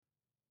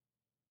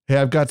Hey,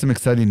 I've got some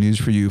exciting news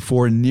for you.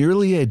 For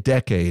nearly a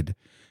decade,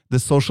 the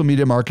Social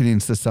Media Marketing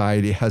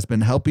Society has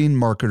been helping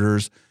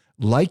marketers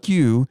like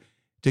you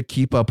to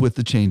keep up with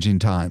the changing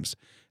times.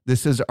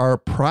 This is our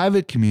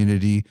private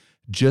community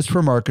just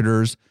for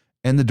marketers,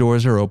 and the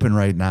doors are open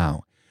right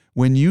now.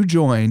 When you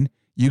join,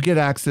 you get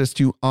access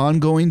to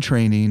ongoing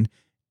training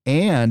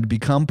and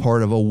become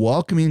part of a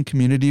welcoming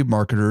community of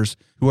marketers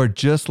who are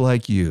just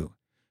like you.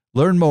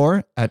 Learn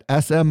more at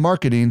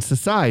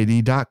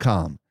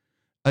smmarketingsociety.com.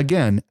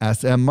 Again,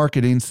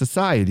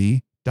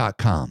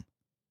 smmarketingsociety.com.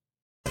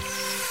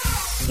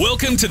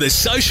 Welcome to the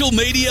Social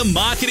Media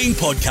Marketing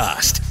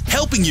Podcast,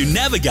 helping you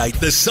navigate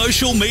the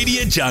social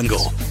media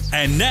jungle.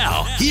 And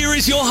now, here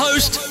is your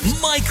host,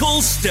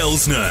 Michael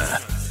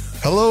Stelzner.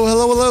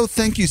 Hello.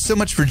 Thank you so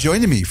much for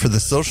joining me for the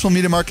Social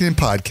Media Marketing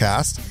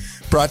Podcast,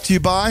 brought to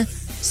you by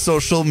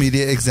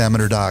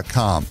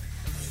socialmediaexaminer.com.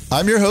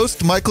 I'm your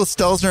host, Michael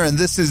Stelzner, and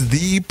this is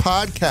the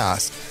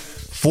podcast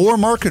for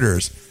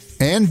marketers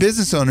and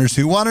business owners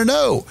who want to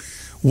know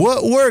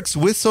what works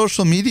with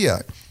social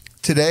media.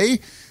 Today,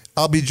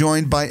 I'll be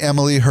joined by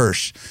Emily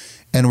Hirsch,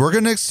 and we're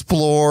going to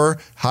explore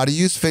how to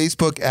use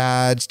Facebook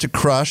ads to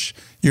crush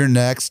your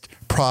next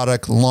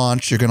product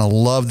launch. You're going to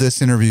love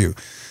this interview.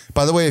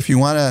 By the way, if you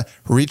want to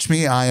reach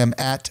me, I am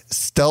at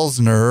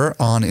Stelzner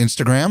on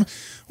Instagram,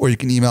 or you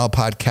can email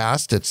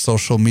podcast at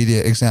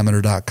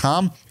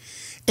socialmediaexaminer.com.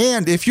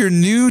 And if you're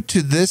new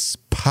to this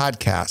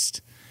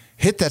podcast,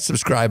 hit that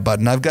subscribe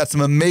button. I've got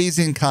some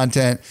amazing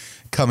content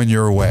coming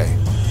your way.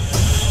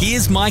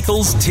 Here's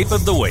Michael's tip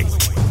of the week.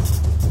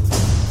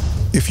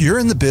 If you're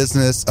in the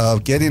business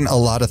of getting a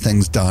lot of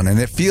things done and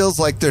it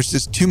feels like there's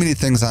just too many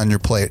things on your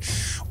plate,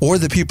 or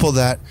the people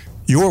that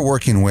you're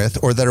working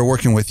with or that are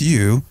working with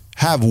you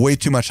have way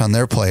too much on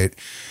their plate,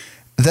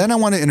 then I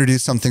want to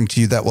introduce something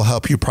to you that will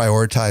help you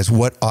prioritize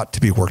what ought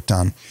to be worked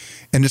on.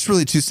 And it's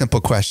really two simple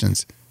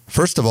questions.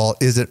 First of all,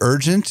 is it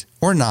urgent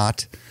or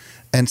not?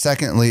 And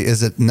secondly,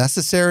 is it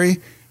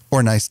necessary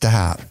or nice to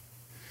have?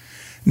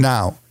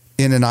 Now,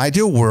 in an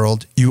ideal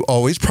world, you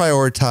always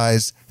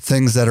prioritize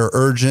things that are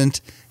urgent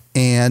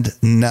and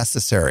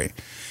necessary.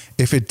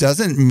 If it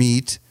doesn't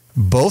meet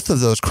both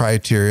of those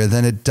criteria,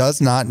 then it does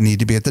not need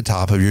to be at the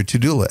top of your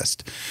to-do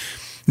list.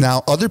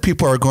 Now, other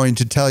people are going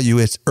to tell you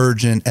it's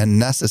urgent and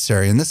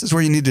necessary, and this is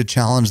where you need to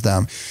challenge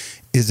them.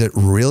 Is it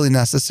really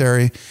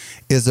necessary?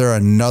 Is there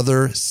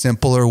another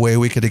simpler way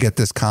we could get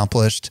this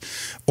accomplished?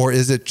 Or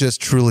is it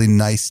just truly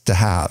nice to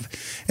have?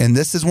 And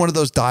this is one of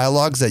those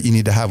dialogues that you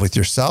need to have with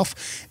yourself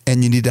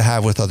and you need to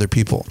have with other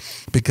people,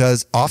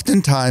 because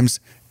oftentimes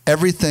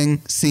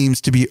everything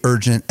seems to be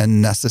urgent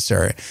and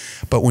necessary.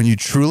 But when you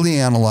truly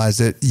analyze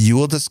it, you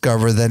will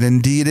discover that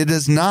indeed it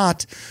is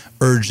not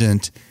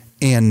urgent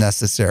and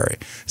necessary.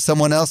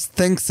 Someone else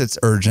thinks it's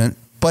urgent,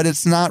 but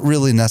it's not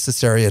really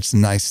necessary. It's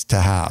nice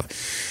to have.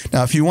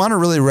 Now, if you want to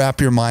really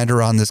wrap your mind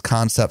around this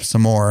concept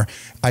some more,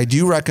 I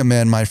do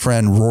recommend my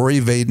friend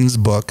Rory Vaden's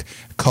book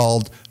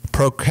called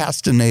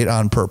Procrastinate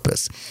on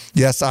Purpose.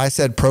 Yes, I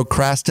said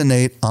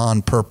procrastinate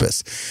on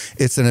purpose.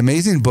 It's an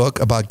amazing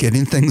book about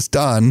getting things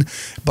done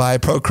by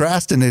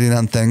procrastinating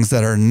on things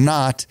that are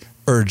not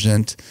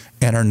urgent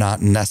and are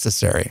not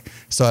necessary.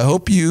 So I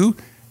hope you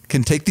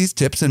can take these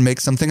tips and make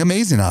something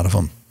amazing out of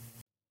them.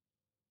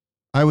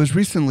 I was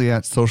recently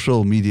at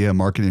Social Media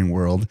Marketing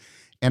World,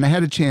 and I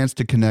had a chance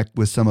to connect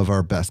with some of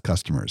our best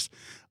customers.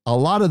 A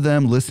lot of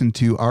them listen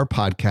to our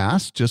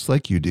podcast, just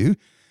like you do.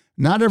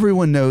 Not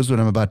everyone knows what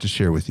I'm about to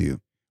share with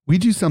you. We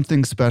do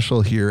something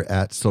special here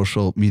at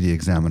Social Media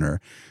Examiner.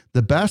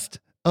 The best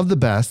of the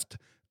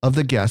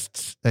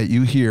guests that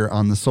you hear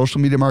on the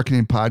Social Media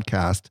Marketing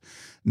Podcast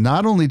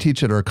not only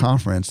teach at our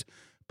conference,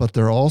 but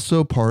they're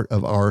also part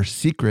of our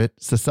secret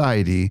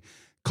society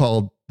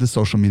called the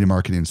Social Media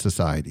Marketing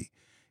Society.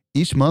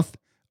 Each month,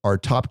 our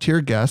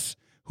top-tier guests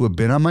who have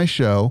been on my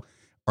show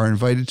are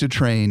invited to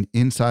train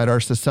inside our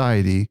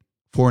society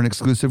for an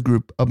exclusive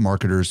group of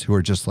marketers who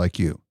are just like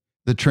you.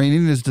 The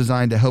training is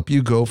designed to help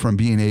you go from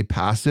being a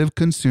passive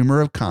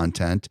consumer of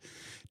content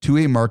to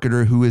a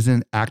marketer who is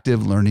in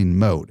active learning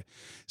mode.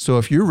 So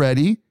if you're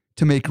ready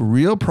to make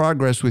real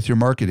progress with your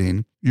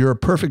marketing, you're a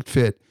perfect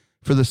fit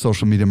for the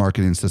Social Media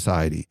Marketing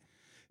Society.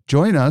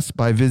 Join us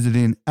by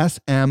visiting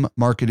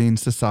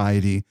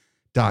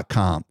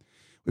smmarketingsociety.com.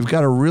 We've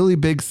got a really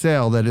big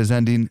sale that is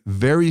ending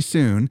very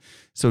soon,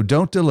 so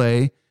don't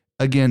delay.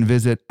 Again,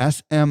 visit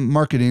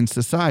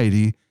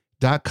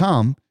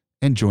smmarketingsociety.com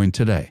and join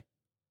today.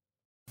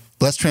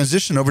 Let's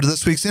transition over to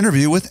this week's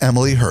interview with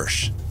Emily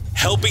Hirsch.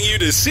 Helping you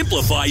to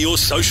simplify your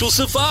social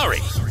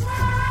safari.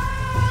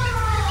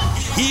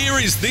 Here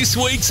is this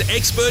week's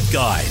expert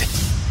guide.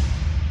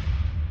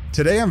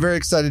 Today, I'm very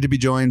excited to be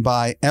joined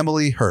by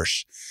Emily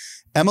Hirsch.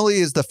 Emily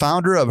is the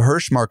founder of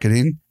Hirsch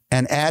Marketing,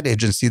 an ad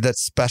agency that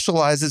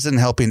specializes in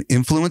helping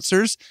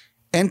influencers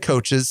and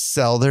coaches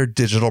sell their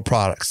digital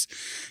products.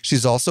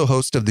 She's also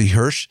host of the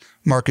Hirsch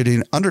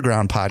Marketing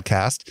Underground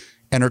podcast,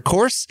 and her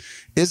course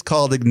is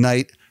called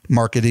Ignite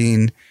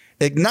Marketing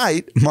for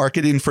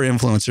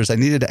Influencers. I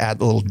needed to add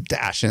a little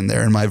dash in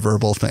there in my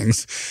verbal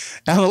things.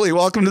 Emily,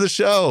 welcome to the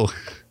show.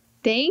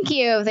 Thank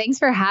you. Thanks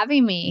for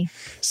having me.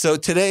 So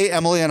today,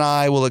 Emily and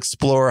I will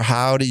explore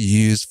how to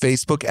use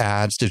Facebook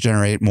ads to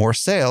generate more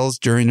sales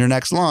during your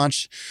next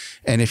launch.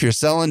 And if you're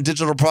selling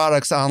digital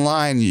products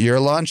online,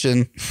 you're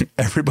launching.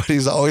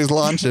 Everybody's always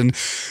launching.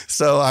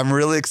 So I'm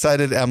really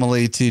excited,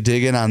 Emily, to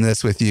dig in on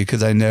this with you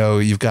because I know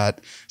you've got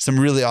some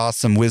really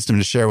awesome wisdom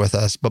to share with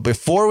us. But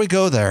before we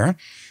go there,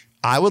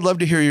 I would love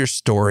to hear your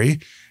story.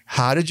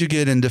 How did you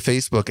get into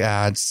Facebook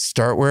ads?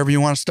 Start wherever you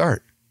want to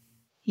start.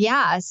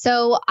 Yeah.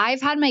 So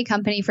I've had my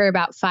company for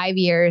about 5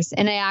 years,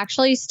 and I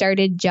actually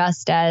started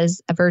just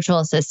as a virtual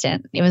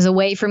assistant. It was a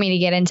way for me to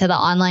get into the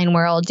online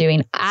world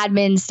doing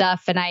admin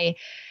stuff. And I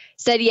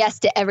said yes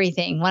to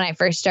everything when I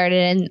first started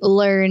and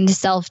learned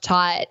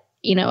self-taught,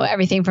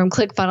 everything from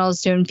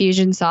ClickFunnels to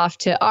Infusionsoft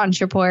to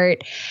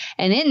Ontraport.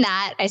 And in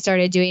that, I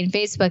started doing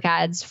Facebook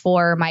ads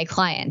for my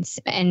clients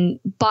and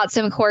bought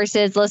some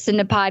courses, listened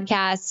to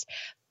podcasts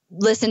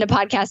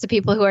of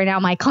people who are now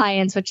my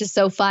clients, which is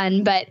so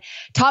fun, but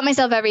taught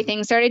myself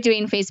everything, started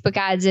doing Facebook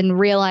ads and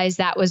realized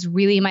that was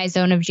really my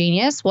zone of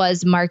genius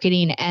was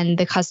marketing and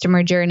the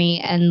customer journey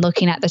and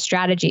looking at the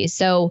strategies.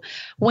 So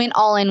went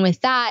all in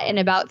with that. And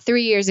about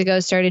 3 years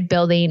ago, started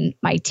building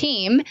my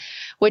team,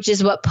 which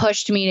is what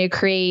pushed me to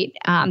create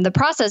the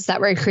process that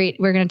we're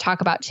going to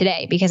talk about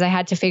today, because I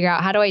had to figure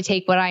out how do I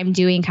take what I'm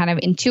doing kind of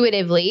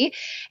intuitively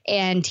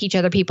and teach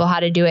other people how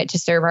to do it to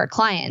serve our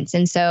clients.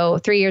 And so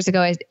 3 years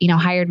ago, I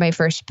hired my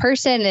first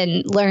person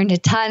and learned a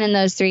ton in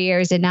those 3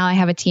 years. And now I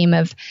have a team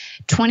of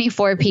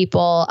 24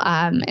 people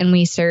and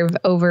we serve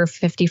over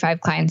 55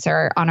 clients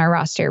on our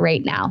roster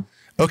right now.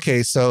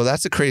 Okay, so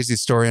that's a crazy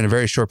story in a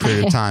very short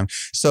period of time.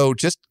 So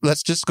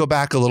let's just go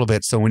back a little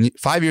bit. So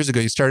 5 years ago,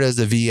 you started as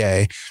a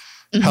VA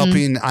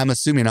helping, I'm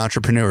assuming,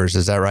 entrepreneurs.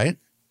 Is that right?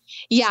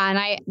 Yeah. And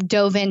I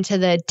dove into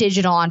the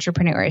digital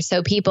entrepreneurs.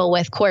 So people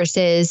with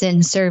courses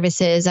and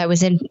services. I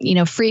was in,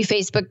 free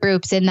Facebook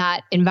groups in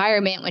that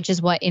environment, which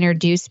is what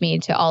introduced me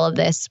to all of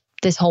this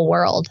whole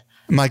world.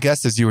 My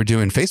guess is you were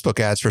doing Facebook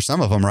ads for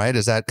some of them, right?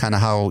 Is that kind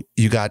of how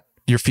you got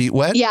your feet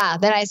wet? Yeah.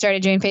 Then I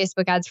started doing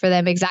Facebook ads for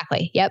them.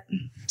 Exactly. Yep.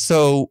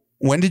 So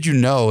when did you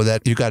know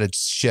that you got to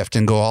shift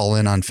and go all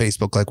in on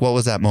Facebook? Like, what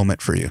was that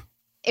moment for you?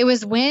 It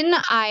was when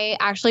I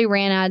actually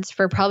ran ads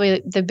for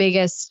probably the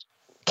biggest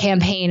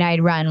campaign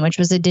I'd run, which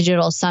was a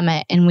digital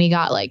summit. And we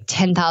got like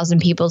 10,000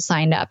 people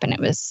signed up and it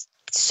was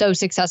so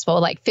successful,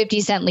 like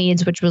 50 cent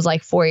leads, which was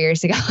like 4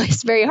 years ago.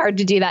 It's very hard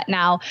to do that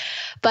now.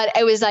 But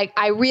it was like,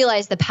 I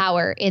realized the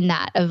power in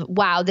that of,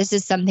 wow, this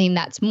is something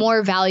that's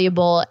more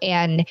valuable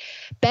and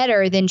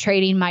better than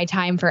trading my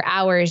time for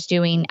hours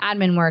doing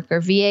admin work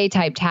or VA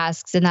type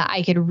tasks, and that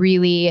I could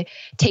really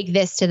take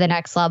this to the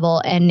next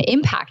level and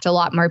impact a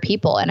lot more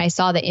people. And I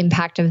saw the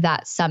impact of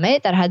that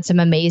summit that had some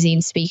amazing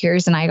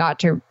speakers and I got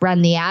to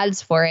run the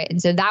ads for it. And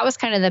so that was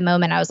kind of the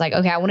moment I was like,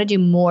 okay, I want to do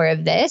more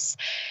of this.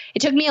 It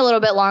took me a little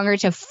bit longer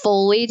to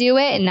fully do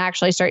it and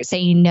actually start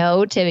saying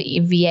no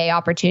to VA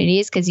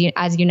opportunities. Because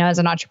as you know, as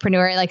an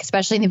entrepreneur, like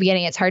especially in the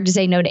beginning, it's hard to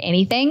say no to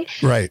anything.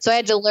 Right. So I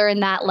had to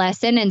learn that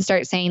lesson and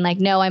start saying like,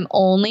 no, I'm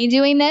only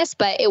doing this.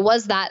 But it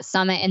was that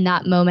summit in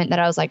that moment that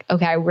I was like,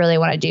 okay, I really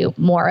want to do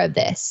more of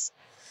this.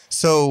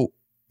 So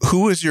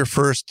who was your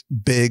first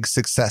big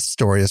success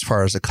story as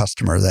far as a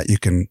customer that you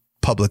can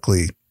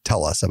publicly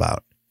tell us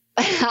about?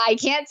 I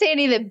can't say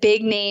any of the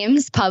big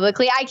names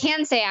publicly. I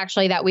can say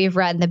actually that we've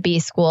run the B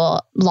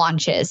School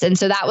launches. And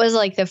so that was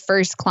like the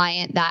first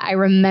client that I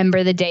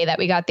remember the day that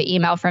we got the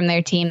email from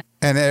their team.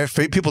 And if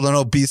people don't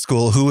know B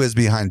School, who is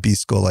behind B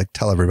School? Like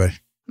tell everybody.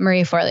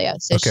 Marie Forleo.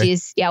 So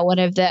she's one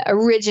of the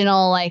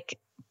original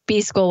B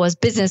School was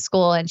business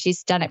school, and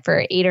she's done it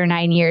for 8 or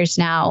 9 years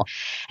now.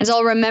 And so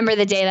I'll remember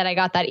the day that I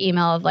got that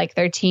email of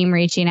their team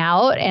reaching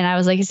out, and I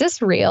was like, is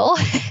this real?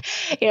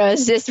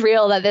 Is this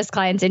real that this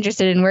client's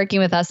interested in working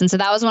with us? And so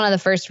that was one of the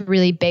first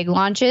really big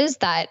launches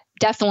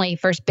definitely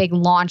first big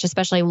launch,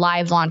 especially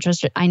live launch,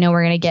 which I know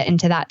we're going to get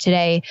into that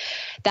today,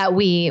 that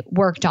we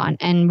worked on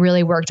and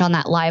really worked on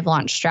that live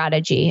launch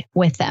strategy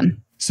with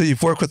them. So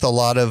you've worked with a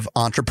lot of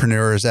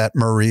entrepreneurs at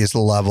Marie's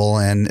level,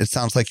 and it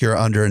sounds like you're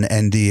under an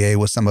NDA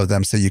with some of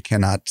them, so you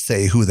cannot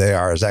say who they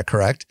are. Is that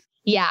correct?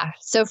 Yeah.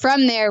 So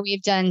from there,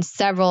 we've done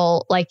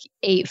several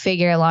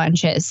 8-figure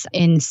launches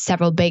in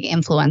several big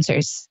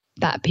influencers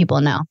that people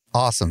know.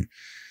 Awesome.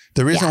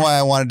 The reason why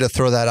I wanted to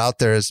throw that out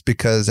there is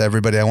because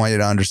everybody, I want you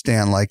to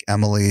understand,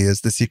 Emily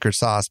is the secret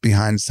sauce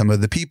behind some of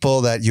the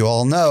people that you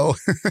all know.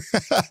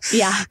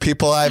 Yeah.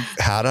 People I've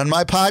had on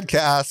my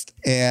podcast,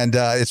 and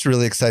it's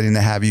really exciting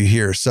to have you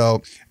here.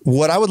 So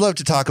what I would love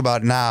to talk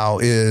about now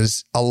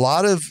is a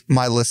lot of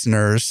my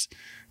listeners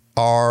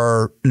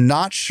are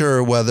not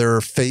sure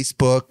whether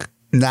Facebook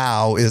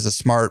now is a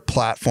smart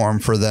platform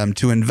for them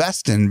to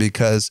invest in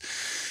because,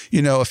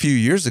 a few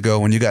years ago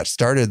when you got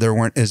started, there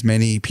weren't as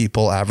many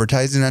people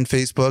advertising on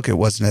Facebook. It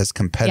wasn't as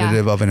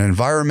competitive of an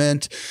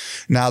environment.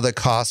 Now the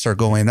costs are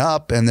going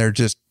up and they're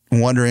just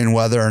wondering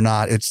whether or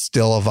not it's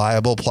still a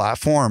viable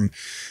platform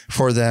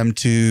for them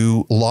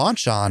to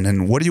launch on.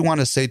 And what do you want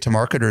to say to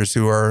marketers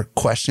who are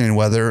questioning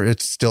whether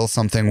it's still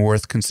something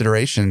worth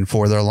consideration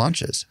for their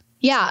launches?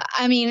 Yeah.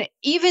 I mean,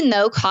 even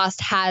though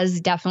cost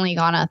has definitely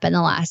gone up in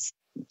the last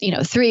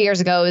 3 years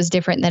ago, it was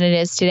different than it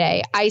is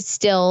today. I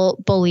still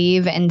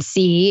believe and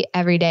see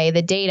every day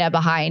the data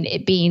behind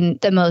it being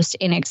the most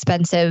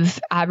inexpensive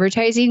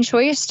advertising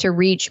choice to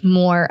reach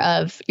more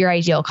of your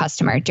ideal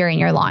customer during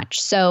your launch.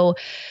 So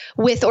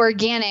with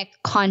organic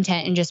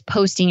content and just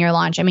posting your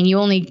launch, I mean, you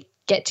only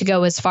get to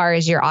go as far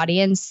as your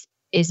audience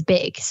is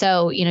big.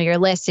 So, your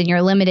list, and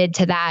you're limited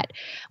to that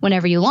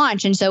whenever you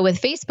launch. And so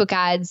with Facebook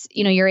ads,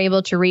 you're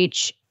able to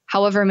reach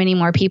however many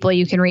more people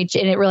you can reach.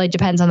 And it really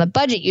depends on the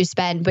budget you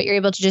spend, but you're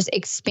able to just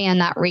expand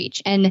that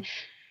reach. And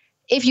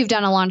if you've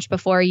done a launch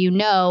before,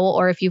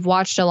 or if you've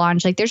watched a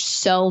launch, like there's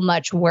so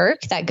much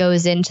work that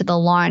goes into the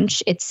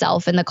launch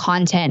itself and the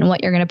content and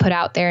what you're going to put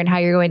out there and how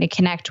you're going to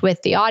connect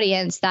with the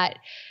audience, that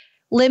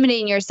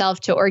limiting yourself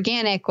to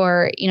organic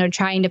or,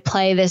 trying to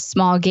play this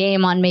small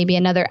game on maybe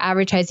another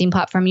advertising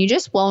platform, you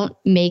just won't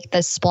make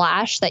the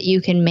splash that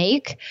you can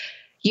make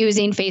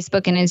using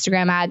Facebook and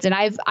Instagram ads. And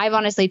I've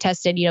honestly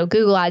tested,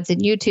 Google ads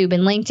and YouTube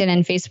and LinkedIn,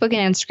 and Facebook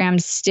and Instagram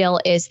still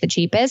is the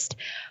cheapest,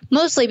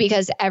 mostly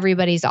because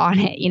everybody's on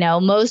it.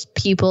 Most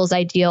people's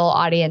ideal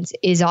audience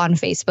is on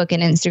Facebook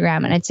and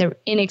Instagram, and it's an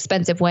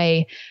inexpensive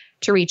way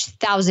to reach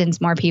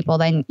thousands more people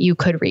than you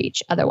could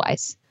reach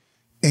otherwise.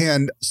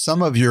 And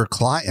some of your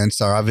clients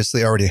are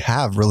obviously already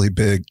have really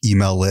big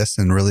email lists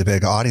and really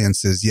big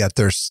audiences, yet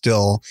they're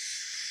still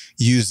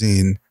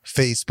using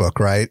Facebook,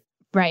 right?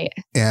 Right.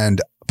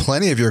 And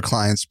plenty of your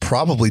clients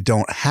probably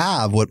don't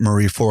have what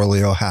Marie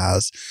Forleo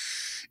has.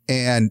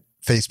 And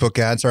Facebook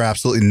ads are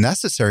absolutely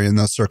necessary in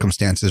those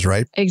circumstances,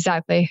 right?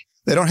 Exactly.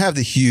 They don't have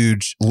the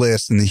huge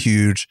list and the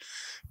huge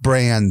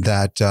brand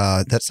that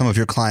some of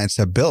your clients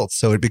have built.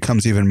 So it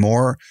becomes even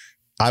more,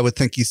 I would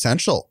think,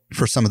 essential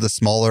for some of the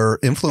smaller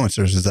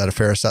influencers. Is that a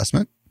fair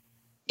assessment?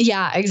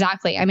 Yeah,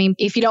 exactly. I mean,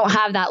 if you don't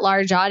have that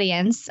large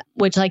audience,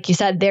 which like you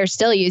said, they're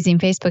still using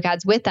Facebook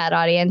ads with that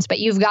audience, but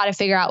you've got to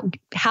figure out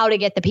how to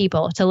get the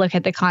people to look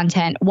at the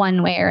content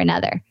one way or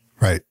another.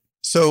 Right.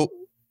 So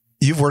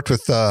you've worked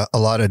with a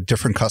lot of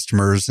different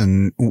customers,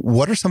 and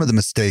what are some of the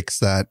mistakes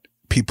that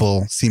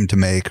people seem to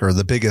make, or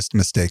the biggest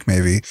mistake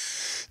maybe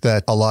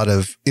that a lot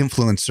of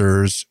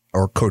influencers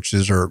or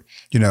coaches or,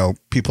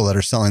 people that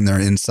are selling their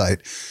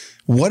insight,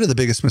 what are the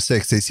biggest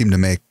mistakes they seem to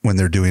make when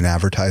they're doing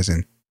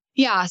advertising?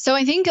 Yeah. So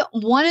I think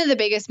one of the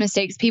biggest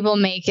mistakes people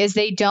make is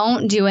they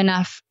don't do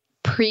enough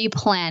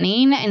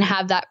pre-planning and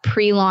have that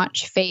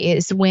pre-launch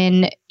phase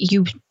when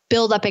you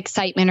build up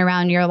excitement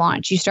around your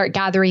launch. You start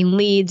gathering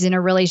leads in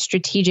a really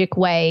strategic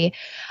way.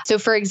 So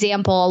for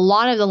example, a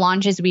lot of the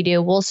launches we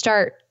do, we'll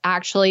start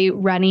actually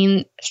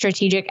running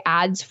strategic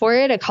ads for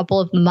it a couple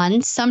of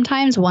months,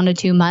 sometimes 1 to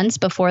 2 months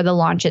before the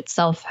launch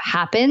itself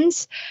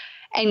happens,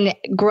 and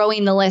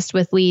growing the list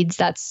with leads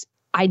that's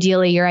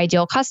ideally your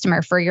ideal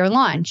customer for your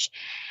launch.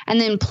 And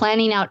then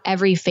planning out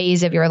every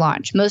phase of your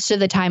launch. Most of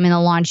the time in the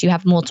launch, you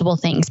have multiple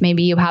things.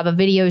 Maybe you have a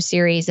video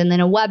series and then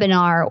a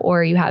webinar,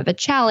 or you have a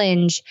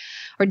challenge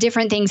or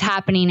different things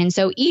happening. And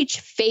so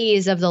each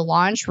phase of the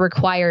launch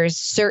requires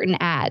certain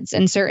ads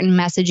and certain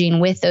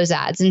messaging with those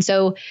ads. And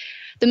so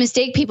the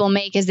mistake people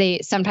make is they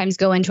sometimes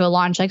go into a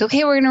launch like,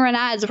 okay, we're going to run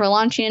ads. We're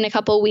launching in a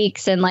couple of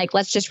weeks. And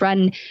let's just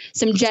run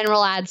some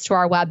general ads to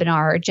our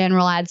webinar or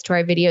general ads to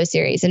our video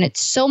series. And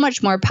it's so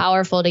much more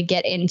powerful to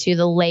get into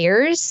the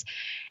layers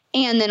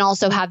and then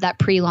also have that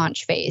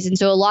pre-launch phase. And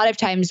so a lot of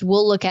times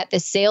we'll look at the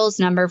sales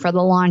number for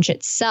the launch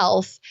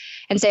itself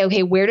and say,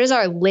 okay, where does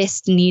our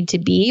list need to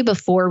be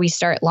before we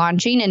start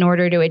launching in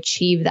order to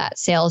achieve that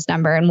sales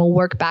number? And we'll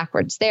work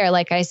backwards there.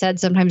 Like I said,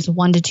 sometimes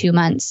 1 to 2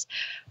 months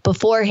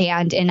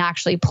beforehand and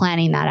actually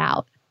planning that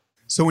out.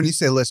 So when you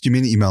say list, you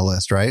mean email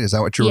list, right? Is that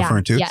what you're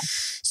referring to?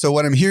 Yes. So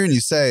what I'm hearing you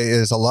say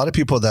is a lot of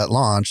people that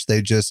launch,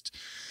 they just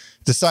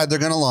decide they're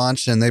going to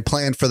launch and they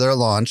plan for their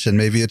launch, and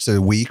maybe it's a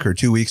week or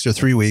 2 weeks or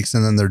 3 weeks,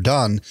 and then they're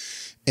done.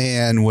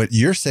 And what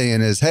you're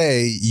saying is,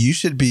 hey, you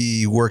should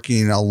be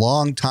working a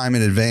long time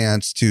in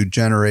advance to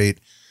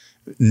generate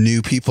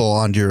new people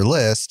onto your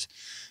list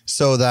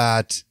so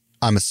that,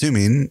 I'm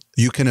assuming,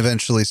 you can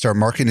eventually start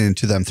marketing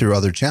to them through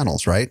other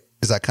channels, right?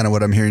 Is that kind of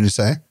what I'm hearing you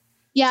say?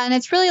 Yeah. And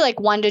it's really like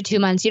 1 to 2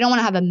 months. You don't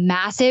want to have a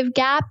massive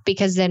gap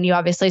because then you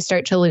obviously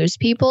start to lose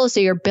people. So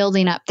you're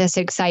building up this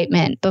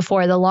excitement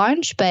before the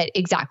launch. But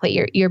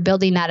exactly, you're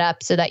building that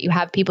up so that you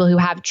have people who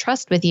have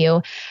trust with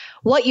you.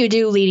 What you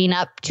do leading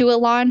up to a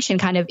launch and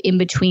kind of in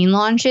between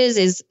launches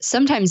is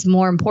sometimes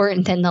more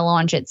important than the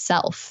launch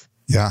itself.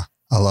 Yeah,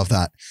 I love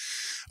that.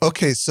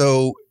 Okay,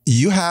 so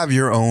you have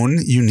your own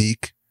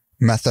unique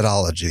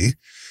methodology,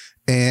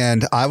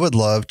 and I would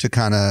love to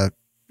kind of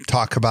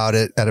talk about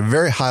it at a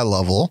very high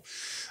level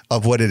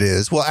of what it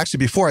is. Well, actually,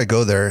 before I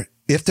go there,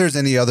 if there's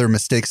any other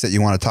mistakes that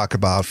you want to talk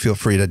about, feel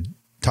free to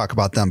talk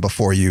about them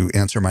before you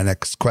answer my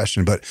next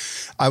question. But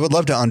I would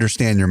love to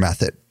understand your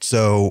method.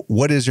 So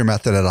what is your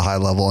method at a high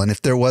level? And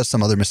if there was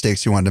some other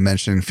mistakes you wanted to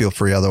mention, feel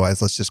free.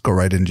 Otherwise, let's just go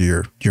right into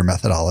your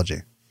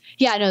methodology.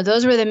 Yeah, no,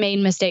 those were the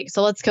main mistakes.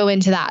 So let's go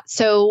into that.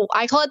 So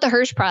I call it the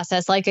Hirsch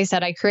process. Like I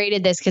said, I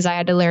created this because I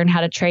had to learn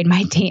how to train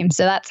my team.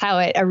 So that's how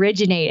it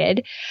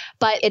originated.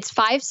 But it's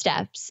 5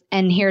 steps.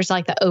 And here's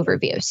like the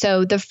overview.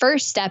 So the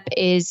first step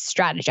is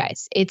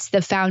strategize. It's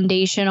the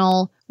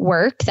foundational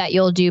work that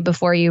you'll do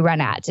before you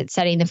run ads. It's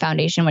setting the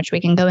foundation, which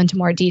we can go into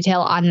more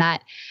detail on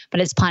that. But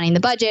it's planning the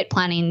budget,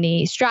 planning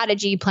the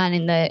strategy,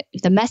 planning the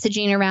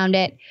messaging around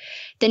it.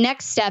 The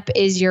next step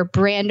is your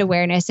brand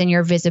awareness and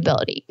your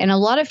visibility. And a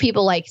lot of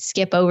people like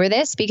skip over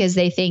this because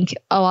they think,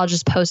 oh, I'll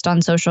just post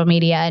on social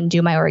media and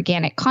do my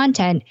organic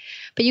content.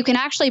 But you can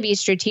actually be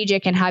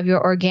strategic and have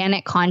your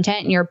organic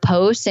content and your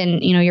posts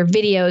and, your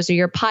videos or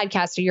your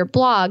podcasts or your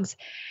blogs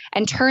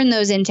and turn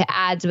those into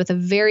ads with a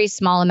very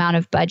small amount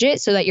of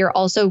budget so that you're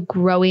also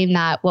growing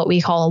that, what we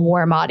call a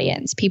warm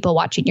audience, people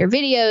watching your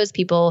videos,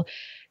 people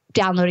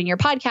downloading your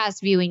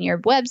podcast, viewing your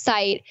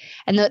website,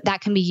 and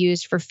that can be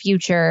used for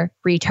future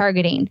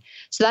retargeting.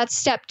 So that's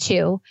step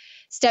 2.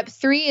 Step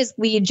 3 is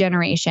lead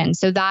generation.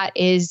 So that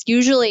is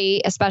usually,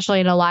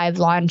 especially in a live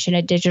launch in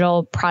a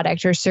digital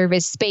product or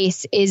service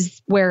space, is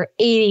where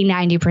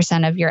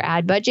 80-90% of your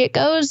ad budget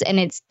goes. And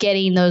it's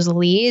getting those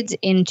leads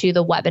into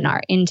the webinar,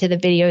 into the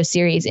video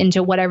series,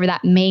 into whatever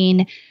that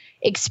main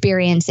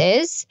experience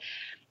is.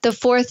 The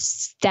 4th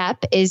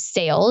step is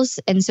sales.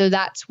 And so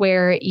that's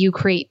where you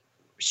create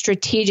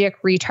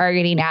strategic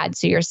retargeting ads.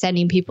 So you're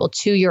sending people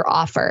to your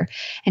offer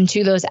and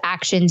to those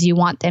actions you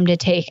want them to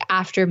take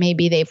after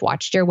maybe they've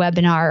watched your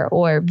webinar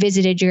or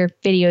visited your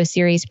video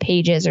series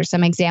pages or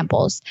some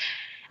examples.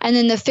 And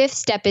then the 5th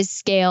step is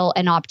scale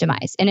and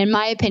optimize. And in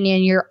my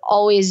opinion, you're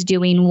always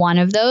doing one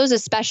of those,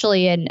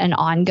 especially in an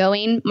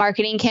ongoing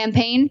marketing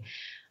campaign.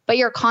 But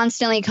you're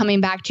constantly coming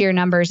back to your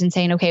numbers and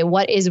saying, okay,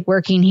 what is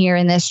working here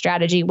in this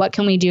strategy? What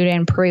can we do to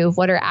improve?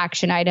 What are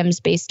action items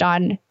based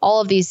on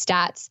all of these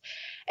stats?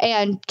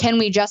 And can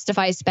we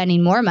justify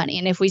spending more money?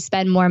 And if we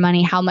spend more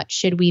money, how much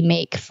should we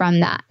make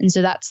from that? And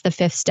so that's the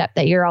 5th step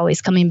that you're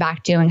always coming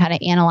back to and kind of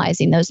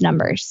analyzing those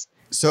numbers.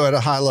 So at a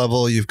high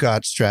level, you've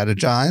got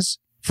strategize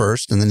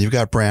first, and then you've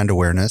got brand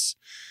awareness.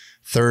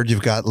 3rd,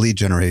 you've got lead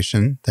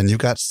generation. Then you've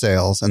got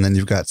sales, and then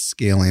you've got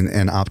scaling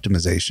and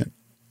optimization.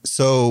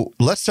 So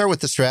let's start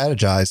with the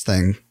strategize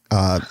thing.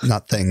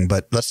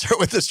 But let's start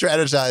with the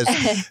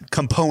strategize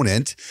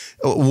component.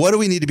 What do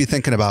we need to be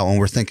thinking about when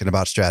we're thinking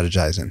about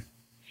strategizing?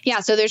 Yeah,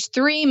 so there's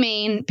 3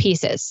 main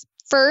pieces.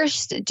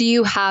 First, do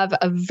you have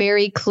a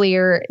very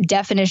clear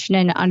definition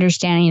and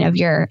understanding of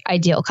your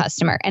ideal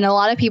customer? And a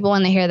lot of people,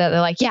 when they hear that,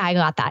 they're like, yeah, I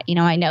got that.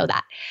 I know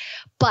that.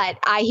 But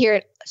I hear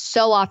it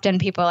so often.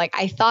 People are like,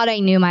 I thought I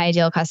knew my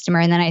ideal customer.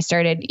 And then I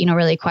started,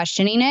 really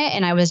questioning it.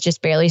 And I was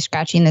just barely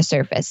scratching the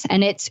surface.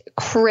 And it's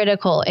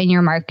critical in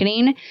your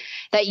marketing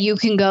that you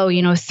can go,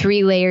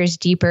 3 layers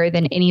deeper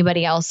than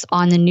anybody else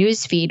on the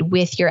newsfeed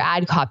with your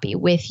ad copy,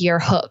 with your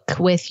hook,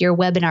 with your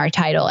webinar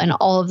title, and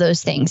all of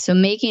those things. So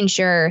making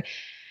sure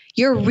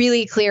you're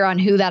really clear on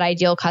who that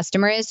ideal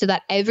customer is so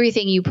that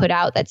everything you put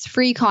out that's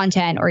free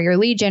content or your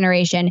lead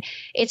generation,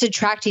 it's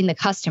attracting the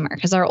customer,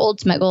 because our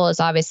ultimate goal is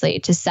obviously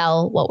to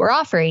sell what we're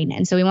offering.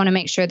 And so we want to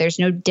make sure there's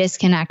no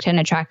disconnect in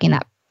attracting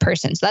that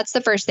person. So that's the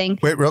first thing.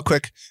 Wait, real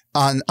quick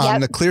on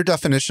the clear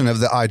definition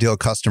of the ideal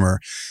customer.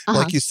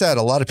 Like you said,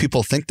 a lot of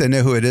people think they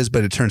know who it is,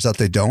 but it turns out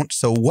they don't.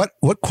 So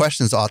what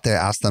questions ought they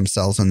ask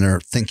themselves when they're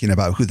thinking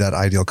about who that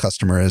ideal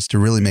customer is to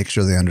really make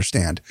sure they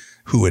understand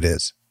who it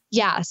is?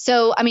 Yeah.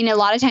 So, a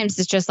lot of times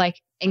it's just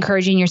like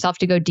encouraging yourself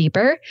to go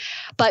deeper,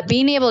 but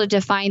being able to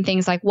define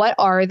things like what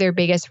are their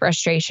biggest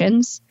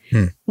frustrations?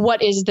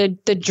 What is the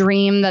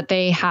dream that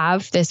they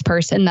have, this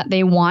person that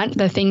they want,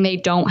 the thing they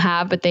don't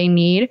have, but they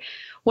need?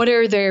 What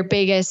are their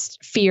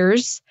biggest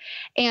fears?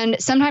 And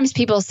sometimes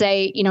people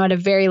say, at a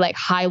very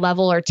high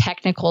level or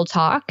technical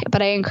talk,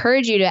 but I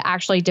encourage you to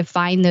actually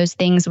define those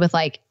things with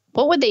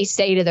what would they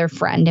say to their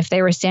friend if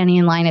they were standing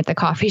in line at the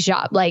coffee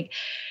shop?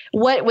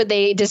 What would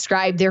they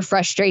describe their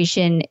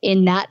frustration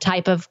in that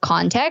type of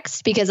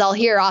context? Because I'll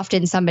hear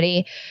often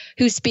somebody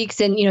who speaks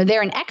and,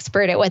 they're an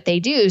expert at what they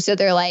do. So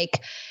they're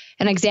like,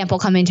 an example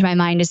coming to my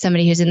mind is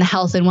somebody who's in the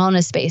health and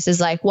wellness space is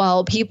like,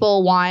 well,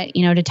 people want,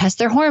 to test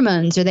their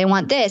hormones or they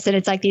want this. And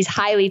it's like these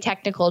highly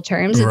technical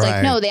terms. It's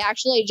like, no, they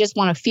actually just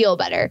want to feel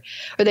better,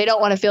 or they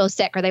don't want to feel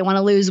sick, or they want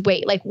to lose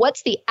weight.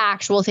 What's the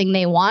actual thing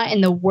they want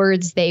and the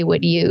words they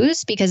would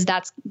use? Because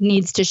that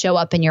needs to show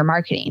up in your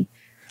marketing.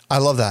 I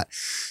love that.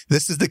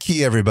 This is the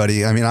key,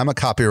 everybody. I'm a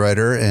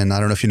copywriter, and I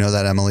don't know if you know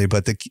that, Emily,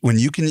 but when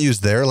you can use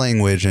their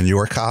language and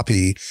your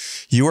copy,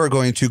 you are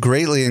going to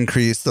greatly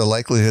increase the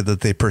likelihood that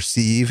they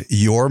perceive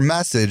your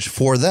message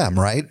for them,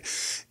 right?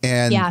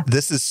 And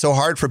this is so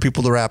hard for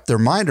people to wrap their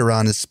mind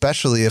around,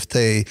 especially if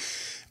they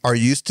are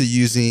used to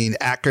using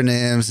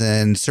acronyms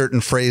and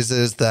certain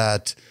phrases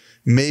that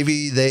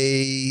maybe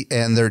they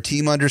and their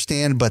team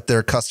understand, but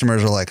their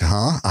customers are like,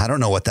 I don't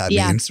know what that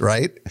means.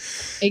 Right.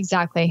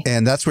 Exactly.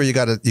 And that's where you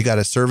got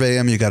to survey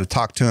them. You got to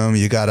talk to them.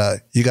 You got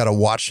to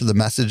watch the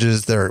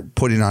messages they're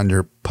putting on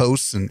your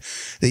posts and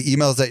the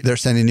emails that they're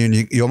sending you.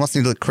 And you almost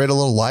need to create a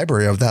little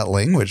library of that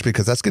language,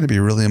 because that's going to be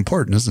really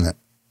important, isn't it?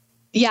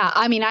 Yeah,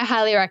 I mean, I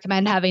highly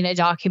recommend having a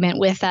document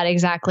with that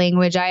exact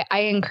language. I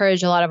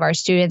encourage a lot of our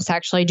students to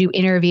actually do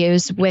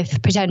interviews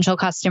with potential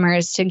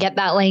customers to get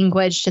that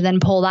language to then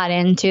pull that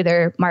into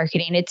their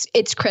marketing.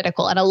 It's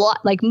critical. And a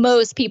lot, like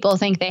most people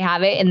think they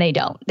have it and they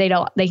don't.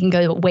 They can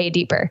go way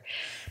deeper.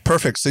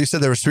 Perfect. So you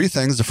said there was 3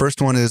 things. The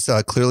first one is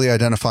clearly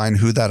identifying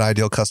who that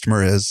ideal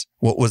customer is.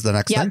 What was the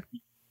next thing?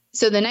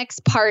 So the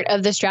next part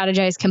of the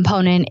strategize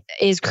component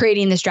is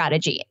creating the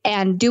strategy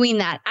and doing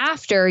that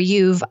after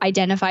you've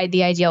identified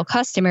the ideal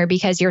customer,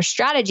 because your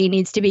strategy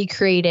needs to be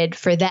created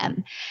for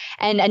them.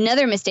 And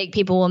another mistake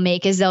people will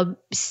make is they'll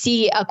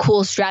see a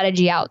cool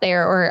strategy out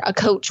there, or a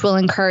coach will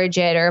encourage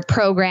it, or a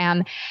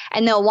program,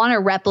 and they'll want to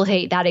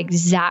replicate that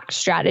exact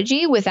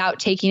strategy without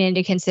taking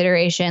into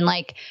consideration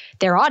like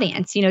their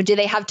audience. You know, do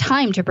they have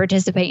time to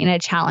participate in a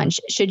challenge?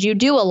 Should you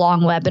do a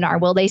long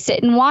webinar? Will they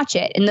sit and watch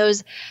it? And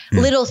those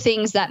little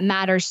things that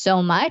matter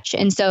so much.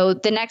 And so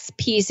the next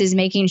piece is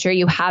making sure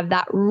you have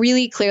that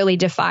really clearly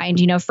defined,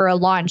 you know, for a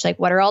launch, like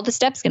what are all the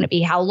steps going to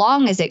be? How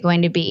long is it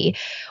going to be?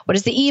 What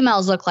does the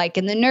emails look like,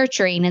 and the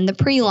nurturing and the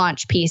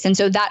pre-launch piece? And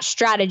so that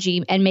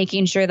strategy and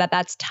making sure that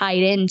that's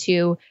tied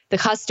into the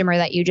customer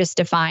that you just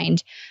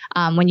defined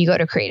when you go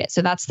to create it.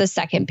 So that's the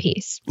second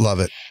piece. Love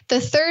it.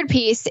 The third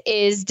piece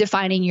is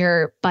defining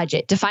your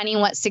budget, defining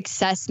what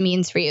success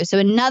means for you. So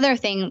another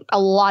thing a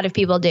lot of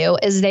people do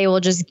is they will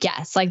just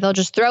guess. Like they'll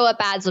just throw up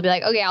ads. They'll be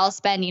like, okay, I'll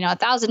spend,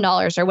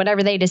 $1,000 or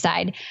whatever they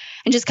decide,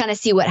 and just kind of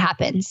see what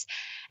happens.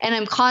 And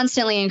I'm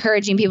constantly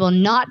encouraging people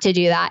not to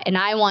do that. And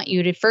I want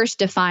you to first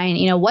define,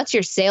 what's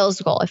your sales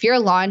goal? If you're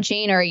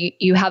launching or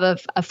you have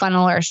a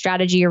funnel or a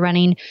strategy you're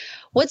running,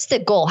 what's the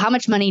goal? How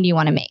much money do you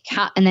want to make?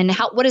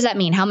 What does that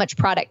mean? How much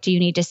product do you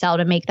need to sell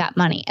to make that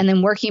money? And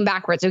then working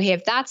backwards. Okay,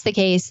 if that's the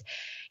case,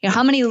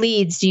 how many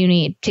leads do you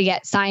need to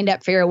get signed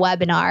up for your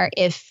webinar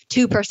if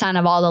 2%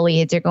 of all the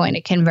leads are going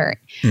to convert?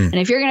 And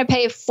if you're going to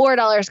pay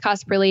 $4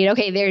 cost per lead,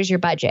 okay, there's your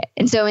budget.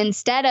 And so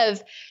instead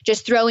of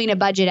just throwing a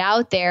budget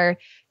out there,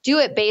 do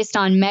it based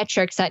on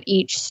metrics at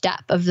each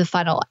step of the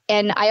funnel.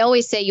 And I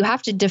always say you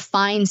have to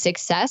define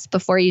success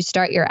before you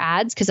start your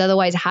ads, because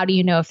otherwise, how do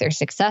you know if they're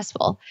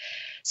successful?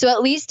 So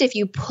at least if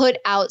you put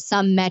out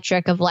some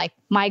metric of like,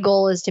 my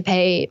goal is to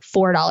pay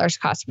 $4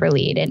 cost per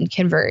lead and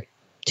convert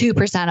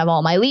 2% of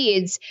all my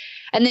leads,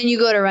 and then you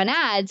go to run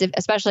ads,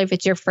 especially if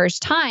it's your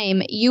first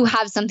time, you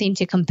have something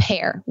to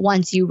compare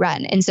once you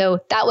run. And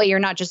so that way you're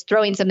not just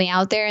throwing something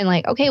out there and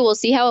like, okay, we'll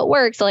see how it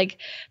works. Like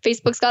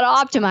Facebook's got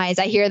to optimize.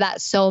 I hear that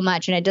so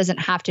much, and it doesn't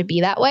have to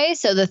be that way.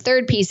 So the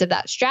third piece of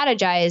that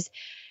strategize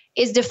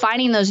is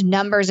defining those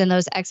numbers and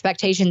those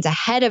expectations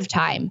ahead of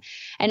time.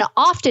 And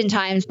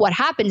oftentimes what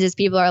happens is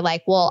people are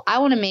like, well, I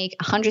want to make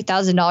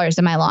 $100,000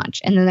 in my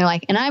launch. And then they're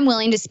like, and I'm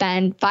willing to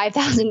spend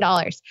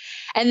 $5,000.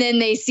 And then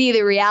they see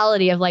the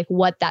reality of like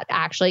what that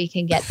actually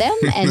can get them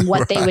and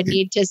what they would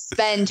need to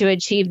spend to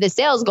achieve the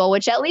sales goal,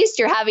 which at least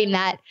you're having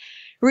that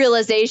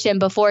realization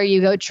before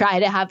you go try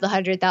to have the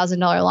 $100,000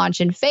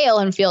 launch and fail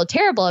and feel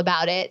terrible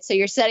about it. So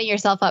you're setting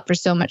yourself up for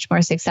so much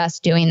more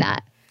success doing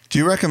that. Do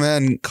you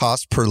recommend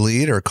cost per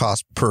lead or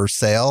cost per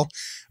sale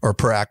or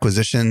per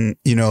acquisition?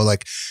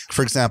 Like,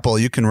 for example,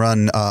 you can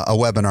run a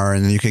webinar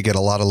and you could get a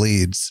lot of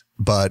leads,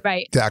 but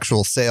the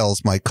actual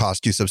sales might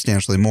cost you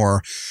substantially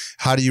more.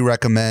 How do you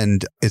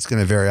recommend? It's going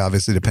to vary,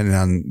 obviously, depending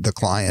on the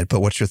client, but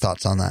what's your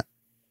thoughts on that?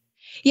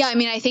 Yeah, I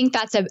mean, I think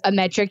that's a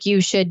metric you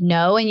should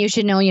know, and you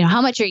should know,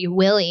 how much are you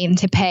willing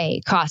to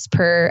pay cost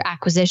per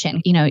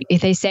acquisition?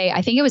 If they say,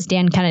 I think it was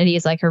Dan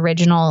Kennedy's like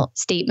original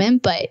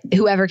statement, but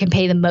whoever can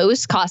pay the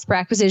most cost per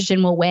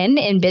acquisition will win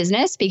in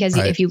business, because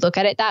if you look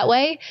at it that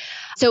way.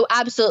 So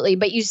absolutely.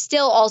 But you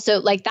still also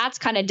like that's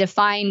kind of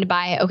defined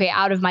by, okay,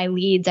 out of my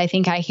leads, I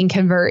think I can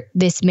convert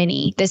this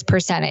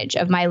percentage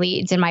of my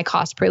leads and my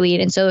cost per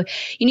lead. And so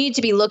you need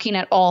to be looking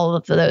at all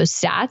of those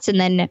stats. And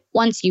then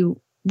once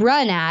you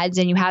run ads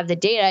and you have the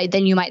data,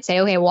 then you might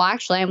say, okay, well,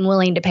 actually, I'm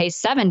willing to pay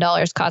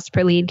 $7 cost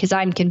per lead because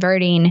I'm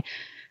converting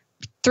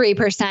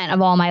 3%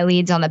 of all my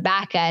leads on the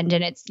back end,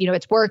 and it's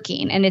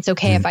working, and it's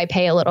okay if I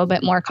pay a little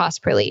bit more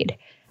cost per lead.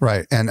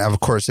 Right. And of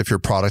course, if your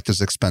product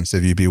is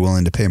expensive, you'd be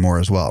willing to pay more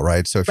as well,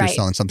 right? So if you're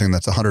selling something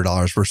that's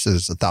 $100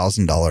 versus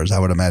 $1,000, I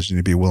would imagine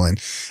you'd be willing,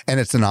 and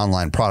it's an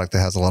online product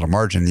that has a lot of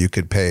margin, you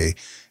could pay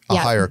a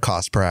higher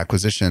cost per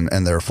acquisition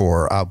and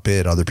therefore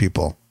outbid other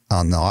people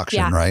on the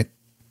auction, right?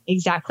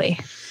 Exactly.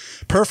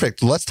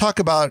 Perfect. Let's talk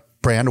about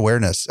brand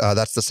awareness.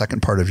 That's the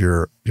second part of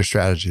your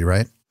strategy,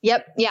 right?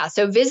 Yep. Yeah.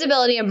 So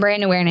visibility and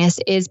brand awareness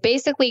is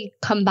basically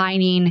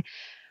combining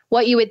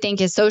what you would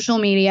think is social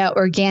media,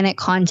 organic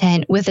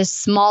content with a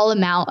small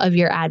amount of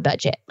your ad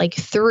budget, like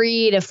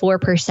 3 to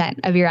 4%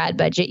 of your ad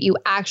budget. You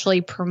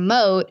actually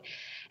promote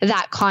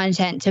that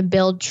content to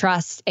build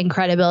trust and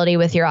credibility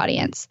with your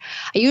audience.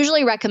 I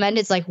usually recommend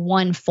it's like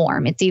one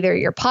form. It's either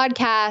your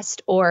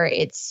podcast or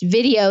it's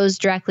videos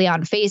directly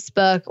on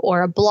Facebook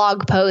or a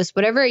blog post,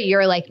 whatever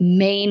your like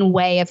main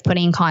way of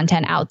putting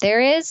content out there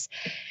is.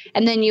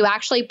 And then you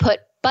actually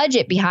put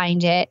budget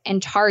behind it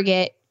and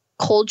target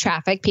cold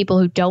traffic, people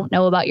who don't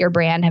know about your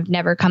brand, have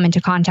never come into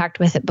contact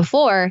with it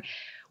before,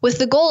 with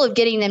the goal of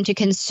getting them to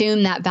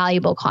consume that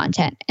valuable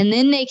content. And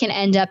then they can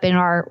end up in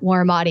our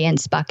warm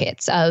audience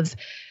buckets of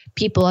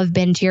people have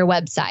been to your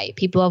website,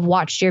 people have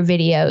watched your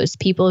videos,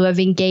 people who have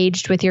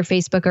engaged with your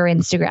Facebook or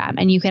Instagram.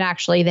 And you can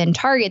actually then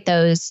target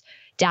those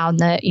down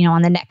the,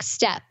 on the next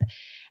step.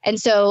 And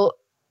so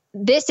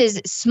this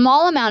is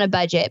small amount of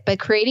budget, but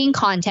creating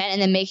content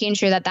and then making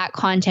sure that that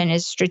content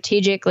is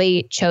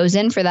strategically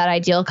chosen for that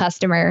ideal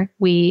customer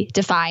we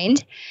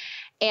defined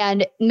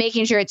and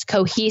making sure it's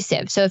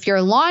cohesive. So if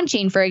you're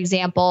launching, for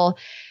example,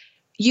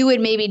 you would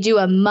maybe do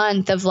a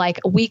month of like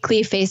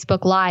weekly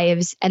Facebook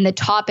Lives and the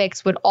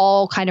topics would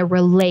all kind of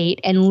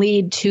relate and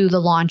lead to the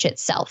launch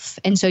itself.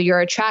 And so you're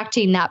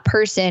attracting that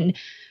person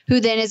who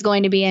then is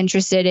going to be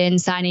interested in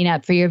signing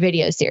up for your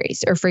video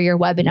series or for your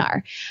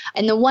webinar.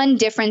 And the one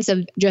difference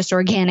of just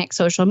organic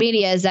social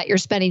media is that you're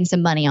spending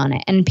some money on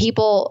it. And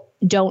people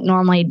don't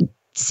normally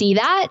see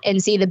that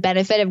and see the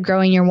benefit of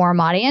growing your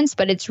warm audience,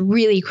 but it's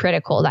really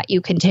critical that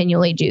you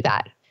continually do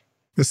that.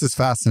 This is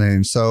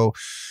fascinating. So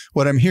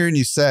what I'm hearing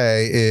you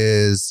say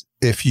is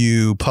if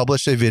you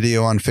publish a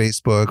video on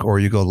Facebook or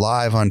you go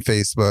live on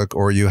Facebook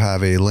or you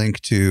have a link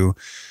to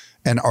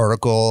an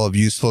article of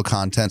useful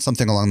content,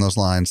 something along those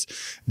lines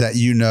that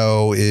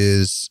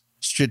is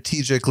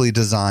strategically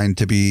designed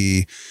to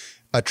be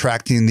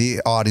attracting the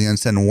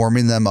audience and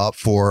warming them up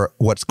for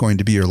what's going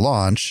to be your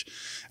launch,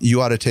 you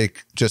ought to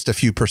take just a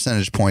few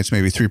percentage points,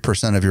 maybe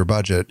 3% of your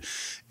budget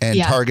and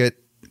target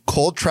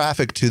cold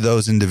traffic to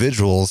those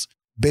individuals,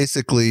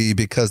 basically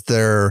because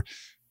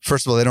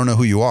first of all, they don't know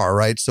who you are,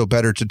 right? So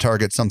better to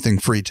target something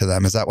free to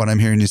them. Is that what I'm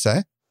hearing you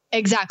say?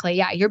 Exactly.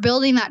 Yeah. You're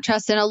building that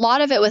trust. And a lot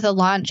of it with a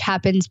launch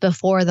happens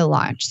before the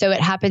launch. So it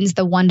happens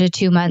the 1 to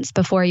 2 months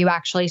before you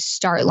actually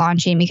start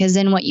launching, because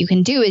then what you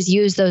can do is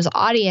use those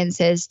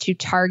audiences to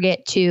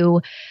target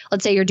to,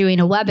 let's say you're doing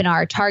a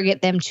webinar,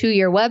 target them to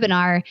your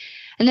webinar.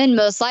 And then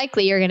most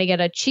likely you're going to get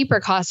a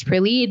cheaper cost per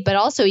lead, but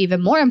also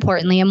even more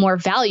importantly, a more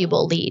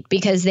valuable lead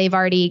because they've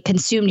already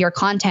consumed your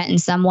content in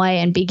some way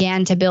and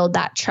began to build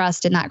that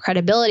trust and that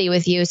credibility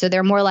with you. So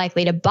they're more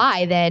likely to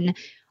buy then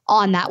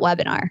on that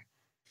webinar.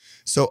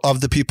 So of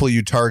the people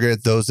you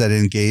target, those that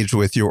engage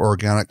with your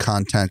organic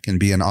content can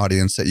be an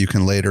audience that you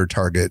can later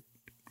target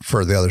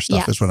for the other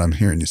stuff is what I'm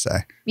hearing you say.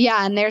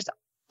 Yeah. And there's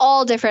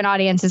all different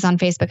audiences on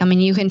Facebook. I mean,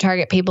 you can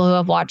target people who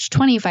have watched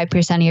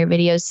 25% of your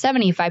videos,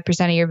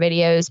 75% of your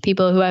videos,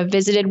 people who have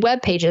visited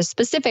web pages,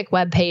 specific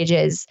web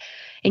pages,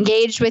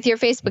 engaged with your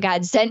Facebook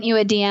ads, sent you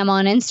a DM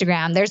on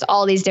Instagram. There's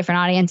all these different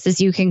audiences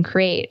you can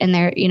create and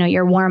they're,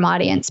 your warm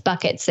audience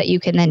buckets that you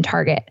can then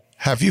target.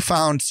 Have you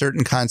found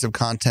certain kinds of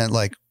content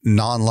like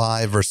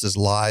non-live versus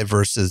live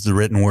versus the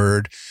written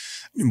word,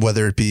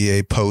 whether it be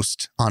a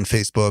post on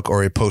Facebook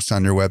or a post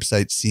on your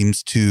website,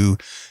 seems to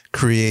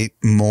create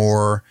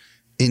more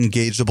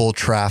engageable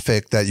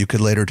traffic that you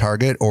could later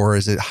target, or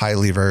is it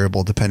highly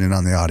variable depending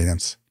on the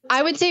audience?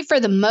 I would say for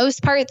the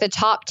most part, the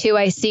top two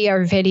I see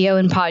are video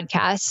and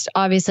podcast,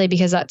 obviously,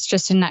 because that's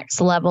just a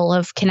next level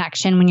of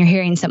connection when you're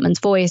hearing someone's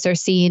voice or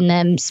seeing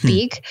them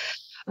speak.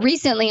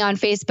 Recently on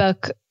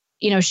Facebook,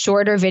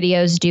 shorter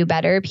videos do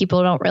better.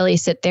 People don't really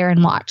sit there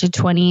and watch a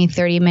 20,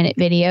 30-minute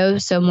video.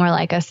 So more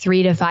like a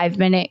 3 to 5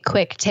 minute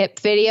quick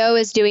tip video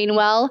is doing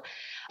well.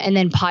 And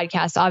then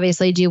podcasts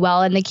obviously do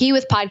well. And the key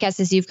with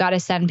podcasts is you've got to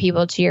send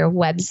people to your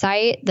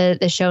website,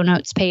 the show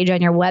notes page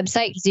on your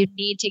website, because you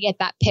need to get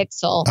that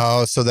pixel.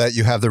 Oh, so that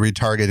you have the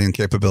retargeting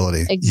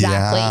capability.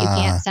 Exactly. Yeah. You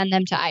can't send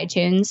them to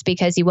iTunes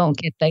because you won't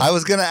get the... I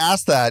was going to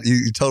ask that.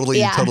 You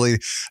totally...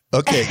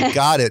 Okay,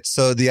 got it.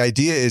 So the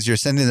idea is you're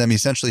sending them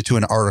essentially to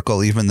an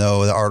article, even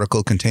though the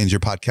article contains your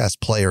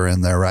podcast player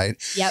in there, right?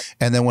 Yep.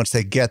 And then once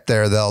they get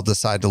there, they'll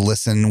decide to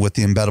listen with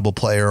the embeddable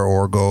player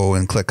or go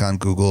and click on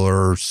Google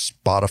or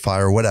Spotify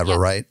or whatever,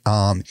 right?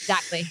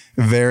 Exactly.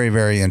 Very,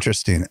 very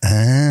interesting.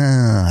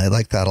 I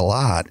like that a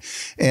lot.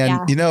 And,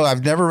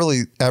 I've never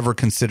really ever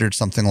considered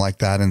something like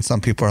that. And some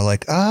people are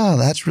like, oh,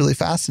 that's really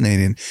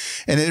fascinating.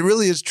 And it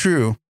really is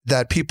true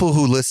that people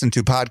who listen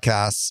to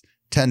podcasts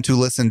tend to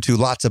listen to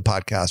lots of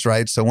podcasts,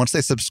 right? So once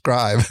they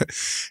subscribe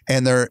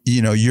and they're,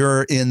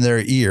 you're in their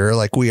ear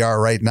like we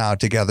are right now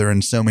together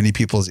in so many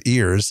people's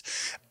ears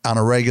on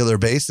a regular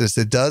basis,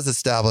 it does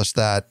establish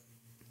that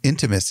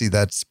intimacy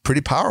that's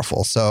pretty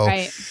powerful. So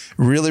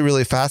really,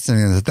 really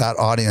fascinating that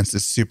audience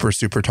is super,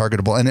 super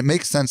targetable. And it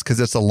makes sense because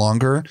it's a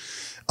longer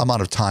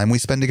amount of time we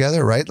spend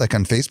together, right? Like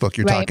on Facebook,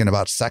 you're talking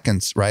about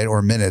seconds, right?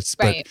 Or minutes,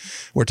 but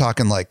we're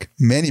talking like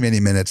many, many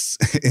minutes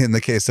in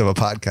the case of a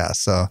podcast.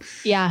 So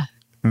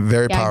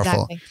very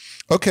powerful. Exactly.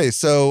 Okay.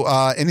 So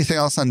anything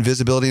else on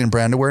visibility and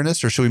brand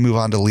awareness, or should we move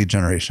on to lead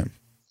generation?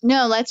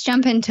 No, let's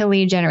jump into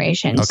lead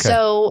generation. Okay.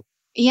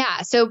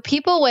 So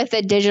people with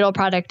a digital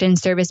product and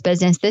service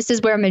business, this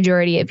is where a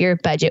majority of your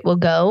budget will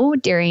go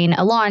during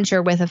a launch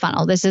or with a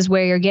funnel. This is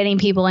where you're getting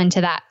people into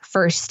that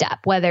first step,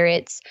 whether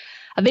it's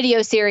a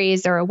video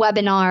series or a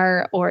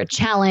webinar or a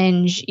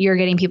challenge, you're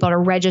getting people to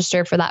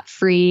register for that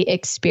free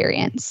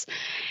experience.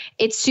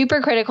 It's super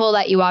critical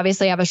that you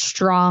obviously have a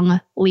strong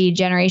lead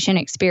generation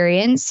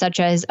experience, such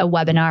as a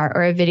webinar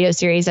or a video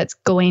series that's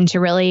going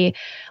to really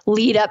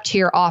lead up to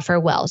your offer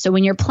well. So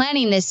when you're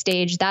planning this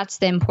stage, that's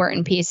the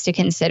important piece to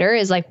consider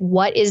is like,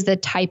 what is the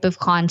type of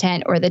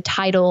content or the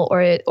title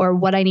or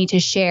what I need to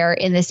share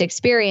in this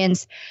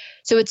experience?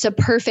 So it's a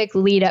perfect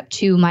lead up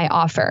to my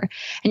offer.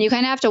 And you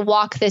kind of have to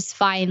walk this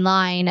fine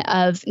line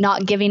of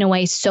not giving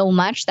away so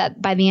much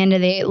that by the end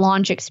of the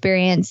launch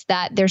experience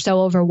that they're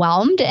so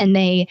overwhelmed and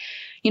they,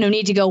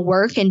 need to go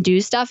work and do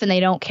stuff and they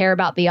don't care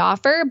about the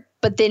offer,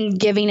 but then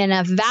giving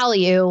enough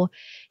value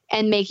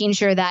and making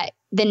sure that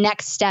the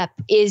next step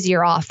is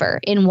your offer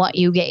in what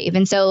you gave.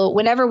 And so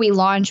whenever we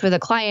launch with a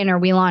client or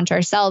we launch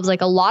ourselves,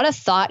 like a lot of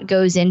thought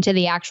goes into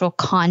the actual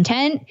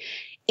content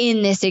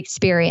in this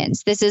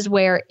experience. This is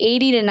where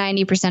 80 to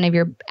 90% of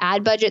your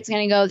ad budget's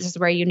going to go. This is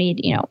where you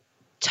need,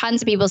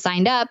 tons of people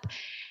signed up.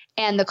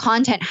 And the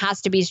content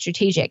has to be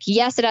strategic.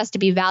 Yes, it has to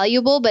be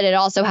valuable, but it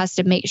also has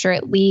to make sure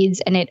it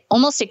leads and it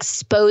almost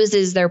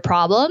exposes their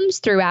problems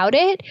throughout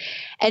it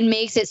and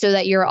makes it so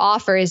that your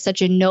offer is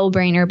such a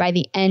no-brainer by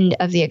the end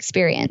of the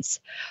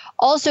experience.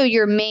 Also,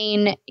 your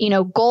main,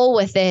 goal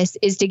with this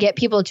is to get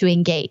people to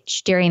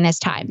engage during this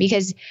time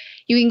because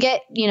you can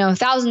get,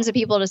 thousands of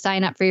people to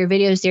sign up for your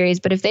video series,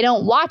 but if they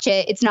don't watch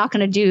it, it's not going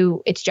to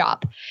do its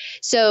job.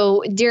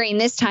 So during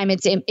this time,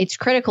 it's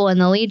critical in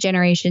the lead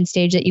generation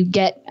stage that you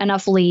get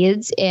enough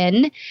leads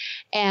in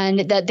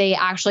and that they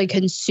actually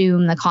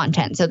consume the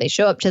content. So they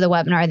show up to the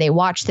webinar, they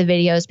watch the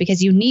videos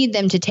because you need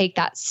them to take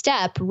that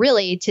step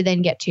really to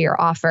then get to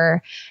your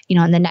offer,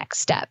 in the next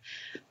step.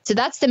 So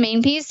that's the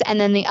main piece. And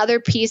then the other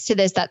piece to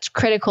this that's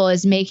critical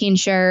is making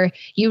sure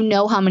you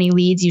know how many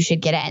leads you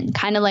should get in.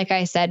 Kind of like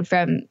I said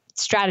from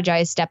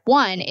strategize step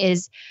one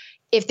is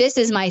if this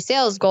is my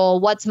sales goal,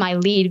 what's my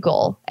lead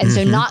goal? And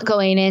so not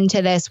going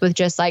into this with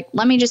just like,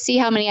 let me just see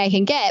how many I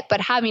can get, but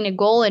having a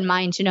goal in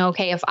mind to know,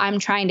 okay, if I'm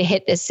trying to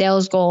hit this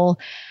sales goal,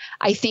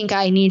 I think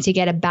I need to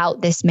get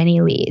about this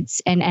many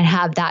leads and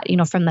have that,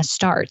 from the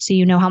start. So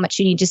you know how much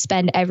you need to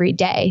spend every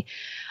day.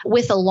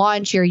 With a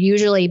launch, you're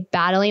usually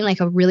battling like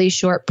a really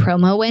short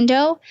promo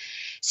window.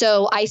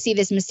 So I see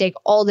this mistake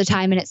all the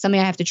time, and it's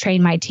something I have to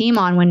train my team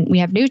on when we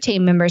have new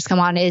team members come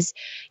on is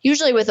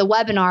usually with a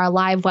webinar, a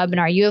live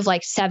webinar, you have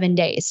like 7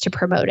 days to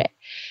promote it.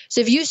 So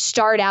if you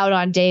start out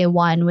on day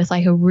one with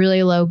like a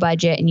really low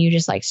budget and you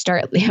just like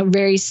start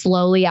very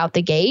slowly out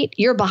the gate,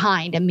 you're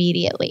behind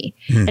immediately.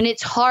 And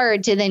it's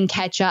hard to then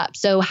catch up.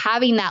 So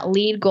having that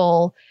lead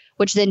goal,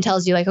 which then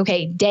tells you like,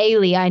 okay,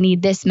 daily, I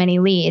need this many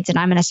leads and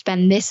I'm going to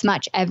spend this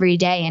much every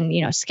day. And,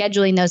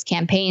 scheduling those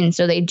campaigns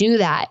so they do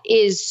that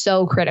is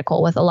so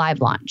critical with a live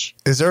launch.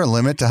 Is there a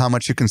limit to how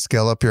much you can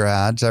scale up your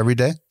ads every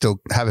day to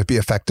have it be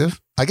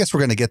effective? I guess we're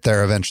going to get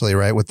there eventually,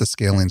 right? With the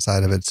scaling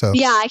side of it. So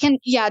yeah, I can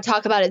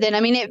talk about it then.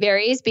 I mean, it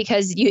varies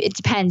because it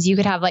depends. You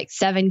could have like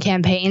 7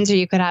 campaigns or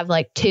you could have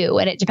like 2,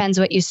 and it depends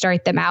what you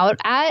start them out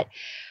at.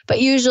 But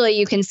usually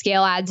you can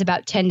scale ads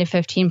about 10 to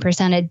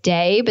 15% a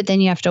day, but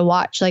then you have to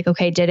watch like,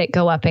 okay, did it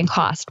go up in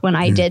cost when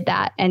I did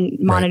that and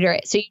monitor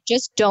it? So you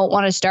just don't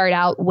want to start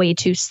out way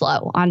too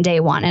slow on day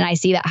one. And I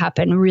see that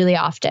happen really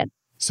often.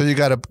 So you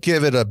got to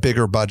give it a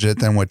bigger budget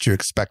than what you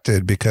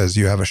expected because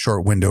you have a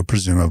short window,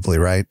 presumably,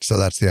 right? So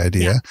that's the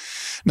idea. Yeah.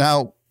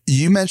 Now,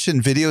 you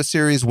mentioned video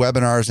series,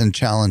 webinars, and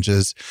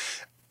challenges.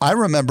 I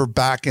remember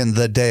back in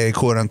the day,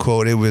 quote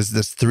unquote, it was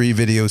this 3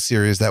 video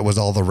series that was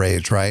all the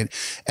rage, right?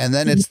 And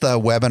then it's the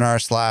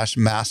webinar /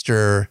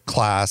 master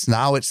class.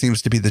 Now it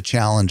seems to be the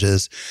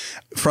challenges.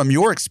 From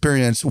your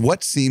experience,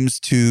 what seems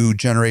to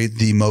generate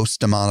the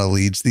most amount of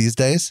leads these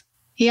days?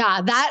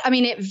 Yeah,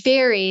 it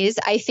varies.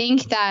 I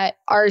think that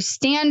our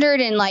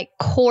standard and like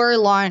core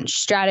launch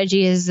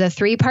strategy is the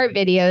 3-part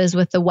videos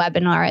with the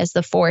webinar as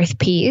the 4th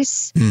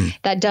piece.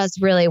 That does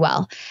really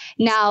well.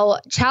 Now,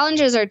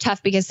 challenges are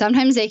tough because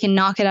sometimes they can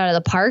knock it out of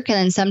the park and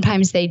then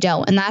sometimes they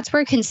don't. And that's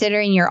where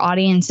considering your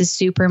audience is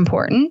super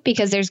important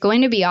because there's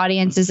going to be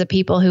audiences of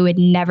people who would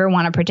never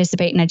want to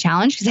participate in a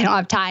challenge because they don't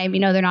have time.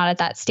 They're not at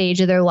that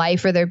stage of their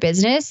life or their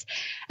business.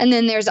 And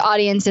then there's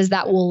audiences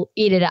that will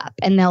eat it up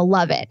and they'll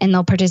love it and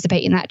they'll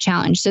participate in that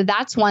challenge. So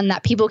that's one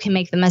that people can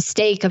make the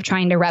mistake of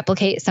trying to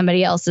replicate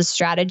somebody else's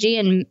strategy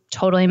and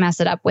totally mess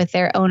it up with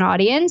their own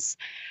audience.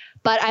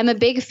 But I'm a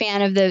big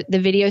fan of the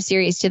video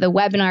series to the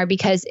webinar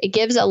because it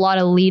gives a lot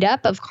of lead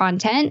up of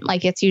content.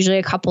 Like it's usually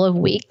a couple of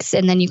weeks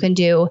and then you can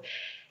do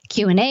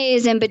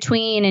Q&As in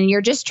between and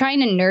you're just trying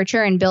to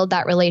nurture and build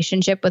that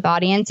relationship with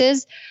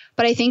audiences.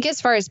 But I think as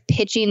far as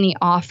pitching the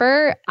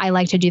offer, I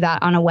like to do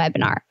that on a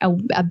webinar,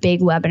 a big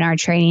webinar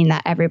training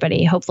that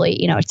everybody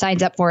hopefully,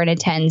 signs up for and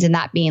attends, and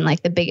that being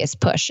like the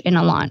biggest push in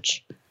a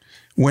launch.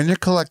 When you're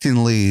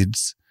collecting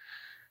leads,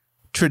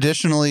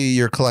 traditionally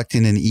you're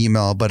collecting an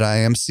email, but I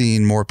am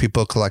seeing more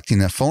people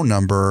collecting a phone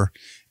number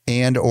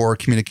and or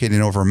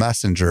communicating over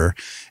Messenger.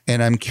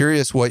 And I'm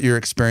curious what your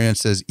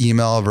experience is,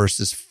 email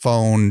versus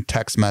phone,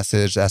 text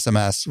message,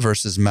 SMS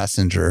versus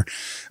Messenger.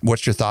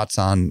 What's your thoughts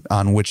on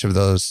which of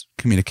those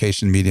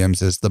communication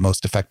mediums is the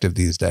most effective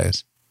these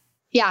days?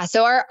 Yeah.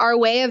 So our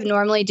way of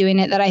normally doing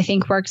it that I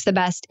think works the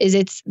best is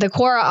it's the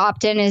core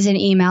opt-in is an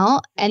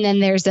email. And then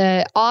there's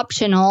a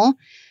optional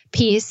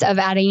piece of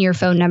adding your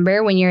phone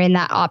number when you're in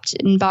that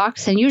opt-in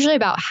box. And usually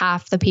about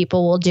half the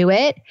people will do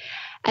it.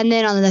 And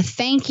then on the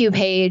thank you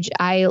page,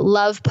 I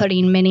love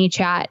putting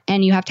ManyChat,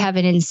 and you have to have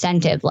an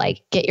incentive,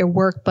 like get your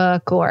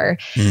workbook or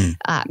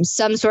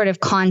some sort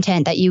of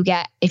content that you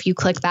get if you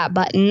click that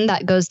button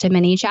that goes to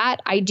ManyChat.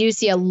 I do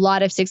see a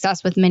lot of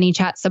success with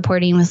ManyChat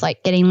supporting with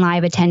like getting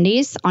live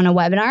attendees on a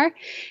webinar,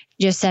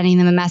 just sending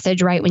them a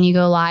message right when you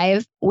go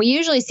live. We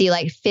usually see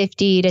like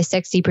 50 to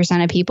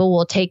 60% of people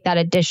will take that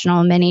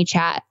additional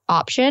ManyChat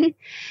option.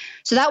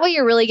 So that way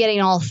you're really getting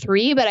all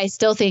three, but I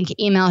still think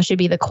email should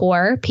be the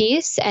core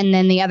piece. And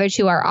then the other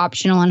two are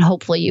optional, and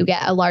hopefully you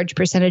get a large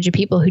percentage of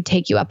people who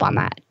take you up on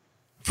that.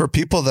 For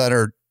people that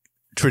are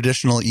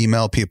traditional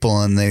email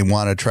people and they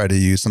want to try to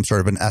use some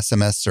sort of an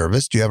SMS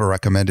service, do you have a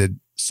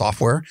recommended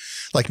software?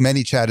 Like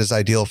ManyChat is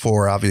ideal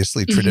for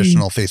obviously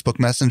traditional Facebook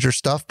Messenger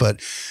stuff, but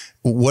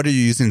what are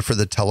you using for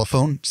the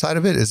telephone side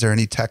of it? Is there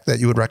any tech that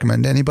you would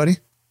recommend to anybody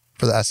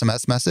for the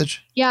SMS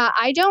message? Yeah,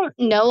 I don't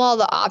know all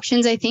the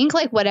options. I think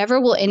like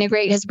whatever will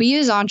integrate, because we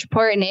use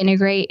Ontraport and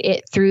integrate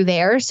it through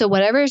there. So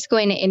whatever is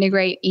going to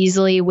integrate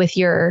easily with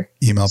your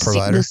email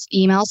provider,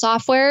 email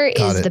software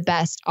is the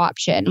best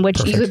option,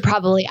 which you would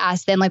probably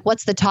ask them, like,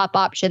 what's the top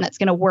option that's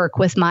going to work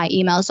with my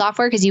email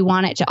software? Because you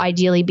want it to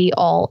ideally be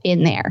all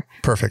in there.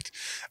 Perfect.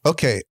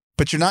 Okay.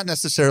 But you're not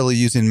necessarily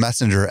using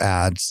Messenger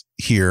ads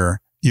here.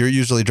 You're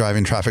usually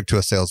driving traffic to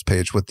a sales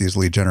page with these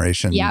lead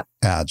generation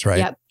ads, right?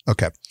 Yep.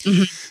 Okay.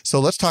 So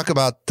let's talk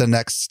about the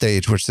next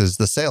stage, which is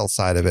the sales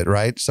side of it,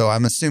 right? So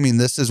I'm assuming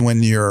this is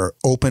when you're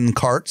open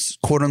carts,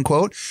 quote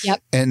unquote.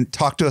 Yep. And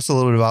talk to us a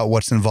little bit about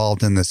what's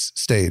involved in this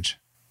stage.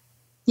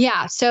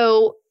 Yeah.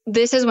 So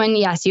this is when,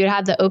 yes, you would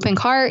have the open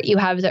cart. You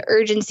have the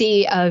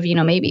urgency of,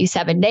 maybe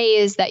 7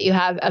 days that you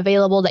have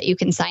available that you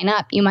can sign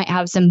up. You might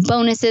have some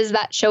bonuses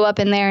that show up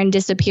in there and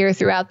disappear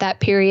throughout that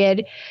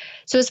period.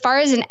 So as far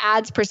as an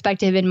ads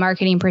perspective and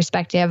marketing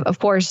perspective, of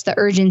course, the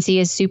urgency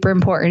is super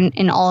important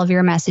in all of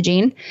your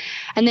messaging.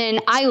 And then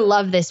I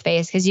love this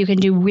phase because you can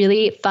do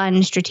really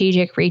fun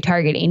strategic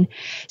retargeting.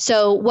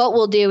 So what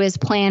we'll do is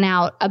plan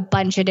out a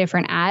bunch of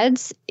different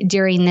ads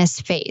during this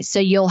phase. So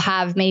you'll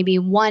have maybe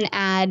one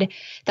ad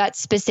that's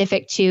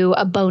specific to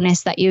a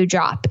bonus that you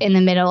drop in the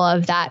middle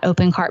of that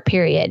open cart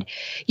period.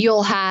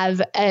 You'll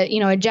have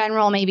a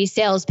general maybe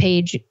sales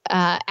page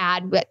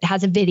ad that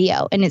has a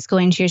video and it's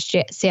going to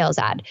your sales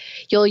ad.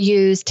 You'll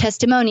use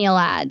testimonial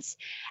ads.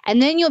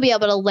 And then you'll be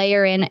able to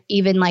layer in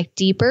even like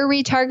deeper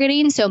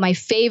retargeting. So my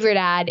favorite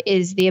ad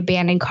is the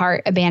abandoned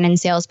cart, abandoned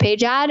sales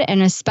page ad.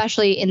 And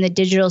especially in the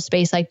digital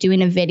space, like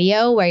doing a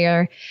video where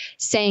you're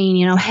saying,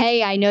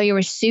 hey, I know you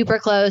were super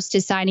close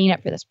to signing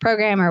up for this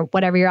program or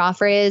whatever your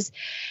offer is.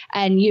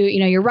 And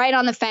you're right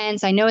on the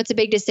fence. I know it's a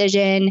big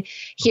decision.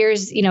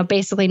 Here's,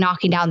 basically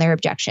knocking down their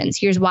objections.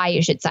 Here's why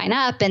you should sign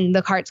up, and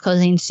the cart's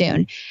closing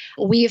soon.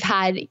 We've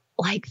had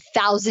like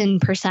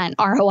 1,000%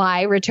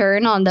 ROI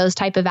return on those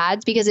type of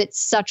ads because it's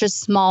such a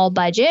small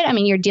budget. I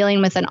mean, you're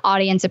dealing with an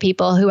audience of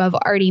people who have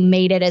already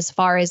made it as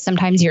far as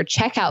sometimes your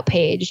checkout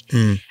page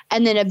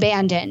and then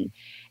abandon.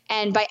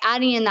 And by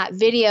adding in that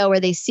video where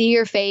they see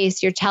your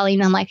face, you're telling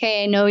them like,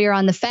 hey, I know you're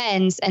on the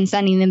fence, and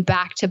sending them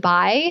back to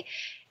buy.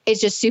 It's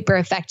just super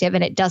effective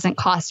and it doesn't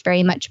cost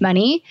very much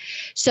money.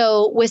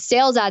 So with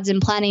sales ads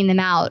and planning them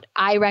out,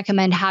 I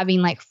recommend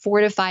having like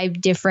 4 to 5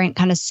 different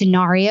kind of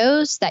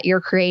scenarios that you're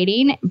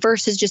creating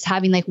versus just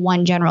having like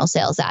one general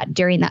sales ad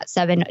during that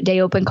 7-day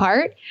open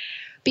cart,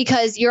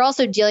 because you're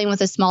also dealing with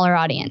a smaller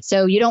audience.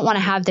 So you don't want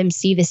to have them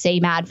see the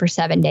same ad for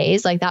 7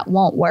 days. Like that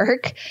won't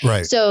work.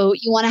 Right. So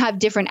you want to have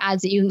different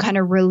ads that you can kind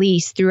of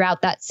release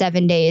throughout that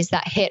 7 days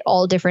that hit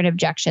all different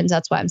objections.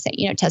 That's why I'm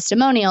saying,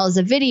 testimonials,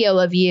 a video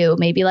of you,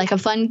 maybe like a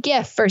fun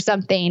GIF or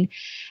something.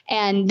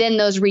 And then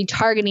those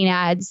retargeting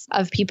ads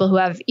of people who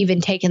have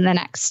even taken the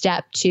next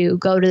step to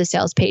go to the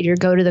sales page or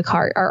go to the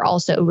cart are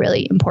also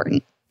really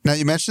important. Now,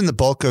 you mentioned the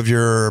bulk of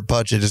your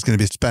budget is going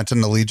to be spent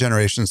on the lead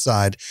generation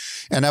side.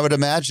 And I would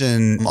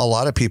imagine a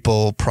lot of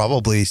people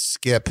probably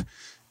skip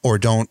or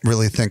don't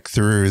really think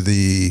through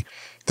the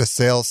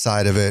sales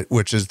side of it,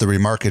 which is the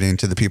remarketing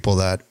to the people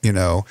that,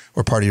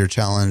 were part of your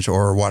challenge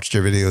or watched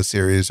your video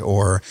series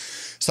or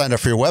signed up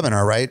for your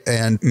webinar, right?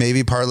 And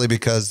maybe partly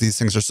because these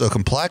things are so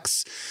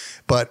complex.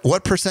 But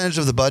what percentage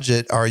of the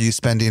budget are you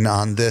spending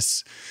on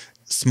this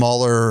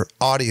smaller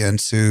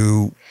audience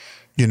who,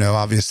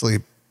 obviously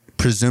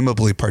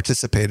presumably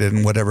participated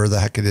in whatever the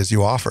heck it is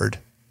you offered?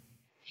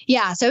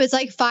 Yeah. So it's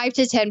like 5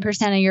 to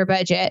 10% of your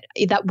budget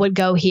that would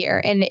go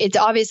here. And it's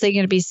obviously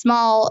going to be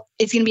small.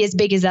 It's going to be as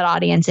big as that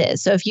audience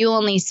is. So if you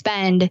only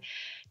spend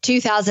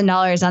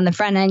 $2,000 on the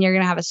front end, you're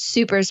going to have a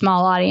super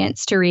small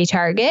audience to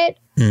retarget.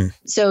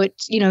 So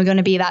it's, going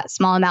to be that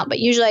small amount, but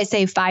usually I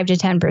say 5 to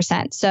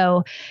 10%.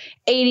 So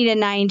 80 to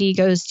 90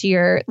 goes to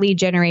your lead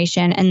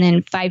generation, and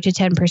then 5 to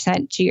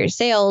 10% to your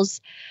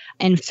sales,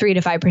 and 3 to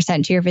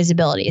 5% to your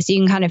visibility. So you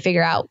can kind of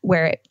figure out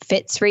where it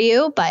fits for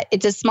you, but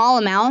it's a small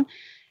amount.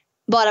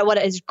 But what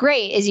is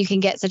great is you can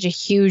get such a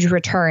huge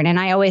return. And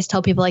I always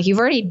tell people, like, you've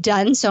already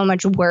done so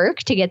much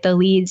work to get the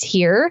leads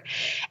here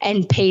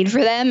and paid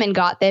for them and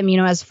got them,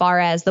 as far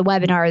as the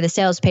webinar or the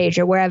sales page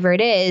or wherever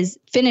it is,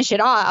 finish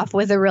it off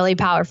with a really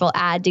powerful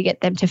ad to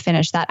get them to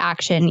finish that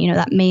action,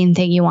 that main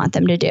thing you want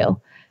them to do.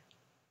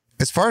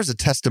 As far as a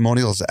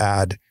testimonials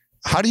ad,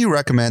 how do you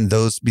recommend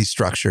those be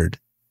structured?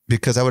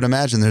 Because I would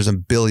imagine there's a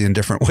billion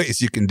different ways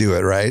you can do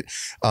it, right?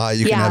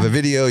 You can have a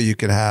video, you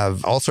can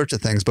have all sorts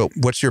of things, but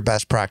what's your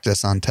best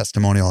practice on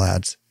testimonial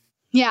ads?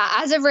 Yeah,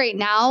 as of right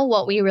now,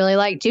 what we really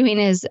like doing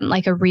is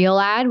like a reel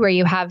ad where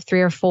you have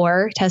 3 or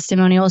 4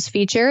 testimonials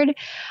featured.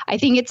 I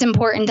think it's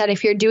important that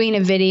if you're doing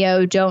a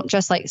video, don't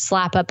just like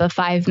slap up a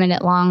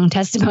 5-minute long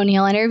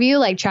testimonial interview,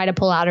 like try to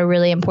pull out a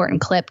really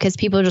important clip because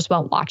people just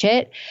won't watch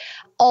it.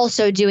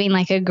 Also doing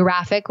like a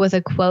graphic with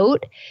a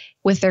quote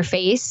with their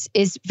face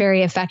is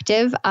very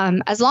effective.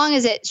 As long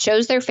as it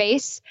shows their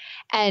face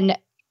and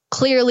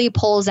clearly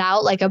pulls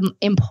out like an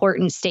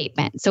important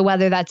statement. So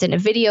whether that's in a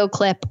video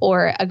clip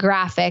or a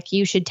graphic,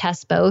 you should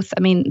test both. I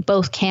mean,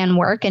 both can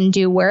work and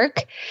do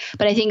work,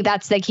 but I think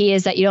that's the key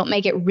is that you don't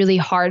make it really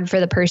hard for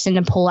the person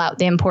to pull out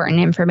the important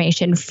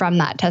information from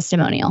that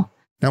testimonial.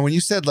 Now, when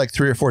you said like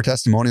 3 or 4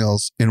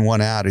 testimonials in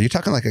one ad, are you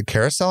talking like a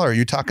carousel or are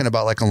you talking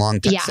about like a long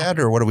text ad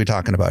or what are we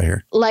talking about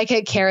here? Like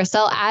a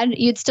carousel ad,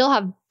 you'd still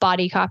have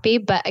body copy,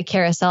 but a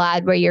carousel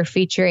ad where you're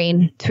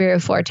featuring 3 or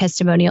 4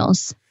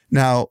 testimonials.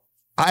 Now,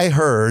 I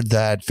heard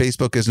that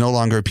Facebook is no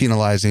longer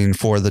penalizing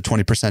for the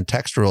 20%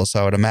 text rule.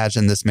 So I would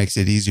imagine this makes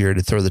it easier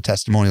to throw the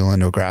testimonial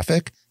into a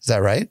graphic. Is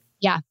that right?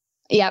 Yeah.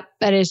 Yep,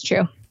 that is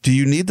true. Do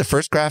you need the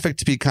first graphic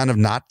to be kind of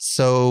not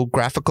so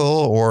graphical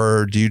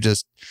or do you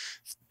just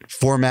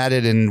format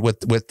it and with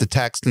the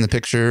text and the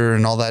picture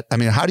and all that? I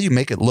mean, how do you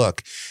make it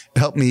look?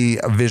 Help me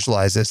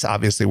visualize this.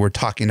 Obviously, we're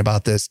talking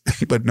about this,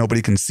 but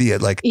nobody can see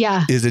it. Like,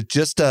 is it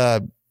just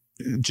a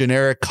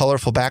generic,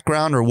 colorful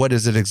background or what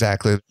is it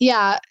exactly?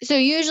 Yeah. So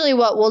usually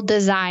what we'll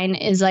design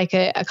is like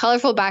a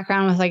colorful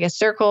background with like a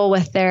circle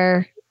with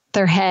their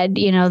head,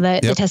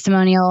 the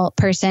testimonial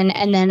person,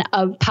 and then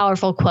a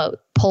powerful quote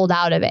pulled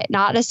out of it.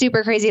 Not a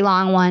super crazy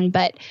long one,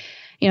 but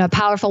a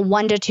powerful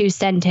 1 to 2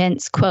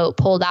 sentence quote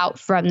pulled out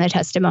from the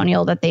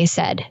testimonial that they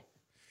said.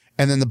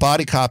 And then the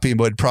body copy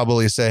would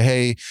probably say,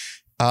 hey,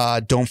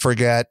 don't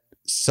forget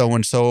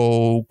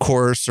so-and-so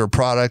course or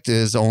product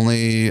is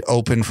only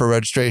open for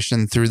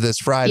registration through this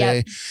Friday.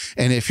 Yep.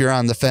 And if you're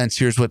on the fence,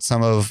 here's what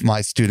some of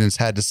my students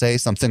had to say,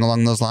 something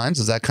along those lines.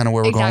 Is that kind of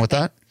where we're going with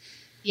that?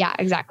 Yeah,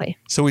 exactly.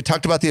 So we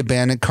talked about the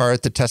abandoned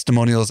cart, the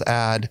testimonials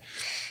ad.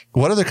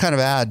 What other kind of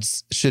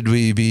ads should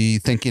we be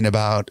thinking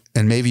about?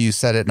 And maybe you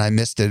said it and I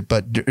missed it,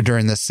 but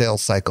during this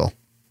sales cycle.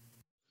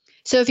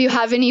 So if you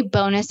have any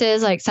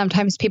bonuses, like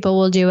sometimes people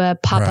will do a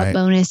pop-up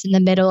bonus in the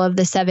middle of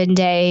the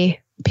 7-day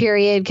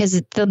period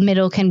because the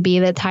middle can be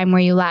the time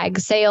where you lag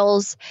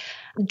sales.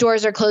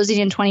 Doors are closing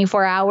in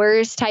 24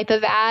 hours type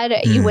of ad.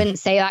 You wouldn't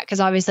say that because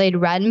obviously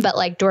it'd run, but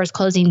like doors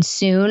closing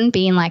soon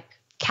being like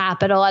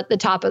capital at the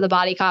top of the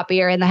body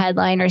copy or in the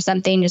headline or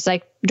something, just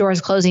like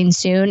doors closing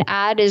soon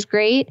ad is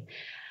great.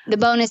 The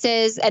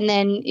bonuses. And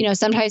then,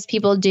 sometimes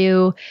people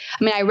do,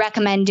 I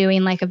recommend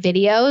doing like a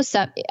video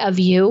of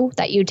you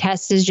that you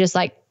test is just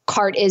like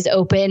cart is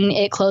open,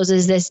 it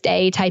closes this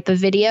day type of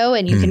video.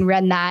 And you can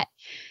run that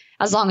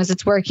as long as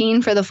it's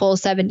working for the full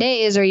 7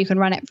 days, or you can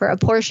run it for a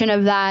portion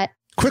of that.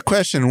 Quick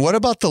question. What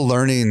about the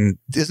learning?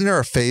 Isn't there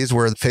a phase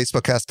where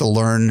Facebook has to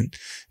learn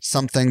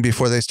something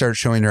before they start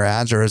showing your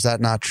ads, or is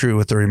that not true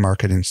with the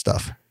remarketing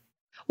stuff?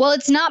 Well,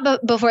 it's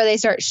not before they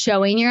start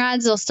showing your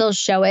ads. They'll still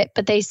show it,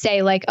 but they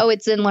say like, oh,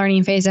 it's in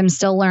learning phase. I'm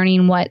still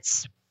learning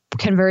what's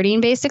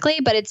converting basically,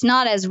 but it's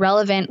not as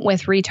relevant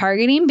with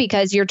retargeting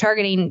because you're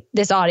targeting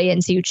this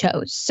audience you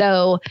chose.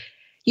 So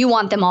you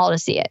want them all to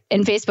see it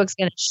and Facebook's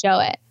going to show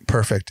it.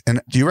 Perfect.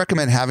 And do you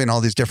recommend having all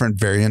these different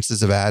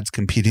variances of ads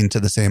competing to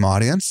the same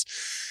audience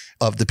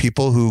of the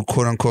people who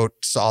quote unquote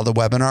saw the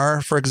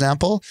webinar, for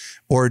example?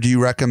 Or do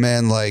you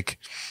recommend like,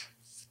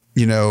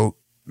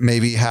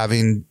 maybe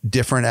having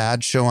different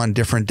ads show on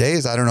different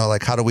days? I don't know.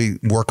 Like, how do we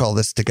work all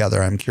this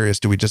together? I'm curious.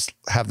 Do we just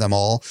have them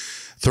all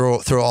throw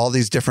all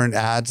these different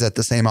ads at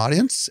the same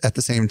audience at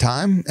the same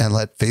time and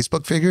let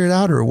Facebook figure it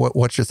out? Or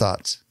what's your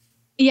thoughts?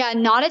 Yeah,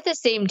 not at the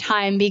same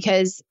time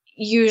because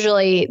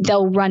usually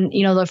they'll run,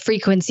 the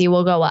frequency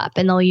will go up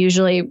and they'll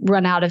usually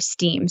run out of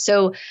steam.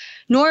 So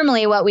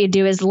normally what we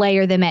do is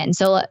layer them in.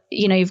 So,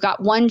 you've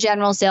got one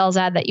general sales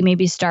ad that you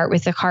maybe start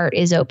with the cart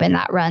is open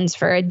that runs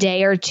for a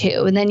day or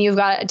two. And then you've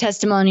got a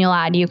testimonial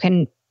ad you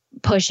can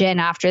push in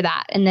after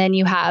that. And then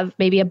you have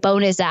maybe a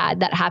bonus ad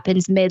that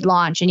happens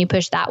mid-launch and you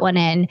push that one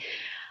in.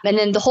 And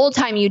then the whole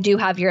time you do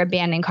have your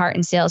abandoned cart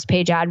and sales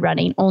page ad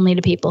running only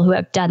to people who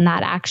have done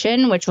that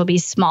action, which will be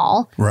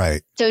small.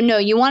 Right. So no,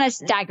 you want to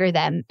stagger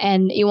them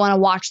and you want to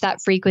watch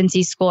that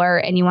frequency score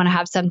and you want to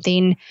have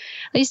something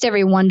at least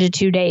every 1 to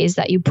 2 days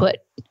that you put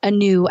a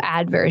new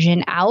ad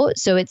version out.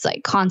 So it's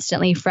like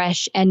constantly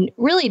fresh. And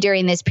really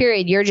during this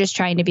period, you're just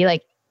trying to be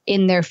like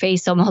in their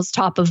face, almost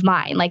top of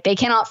mind. Like they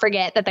cannot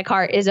forget that the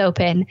cart is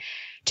open.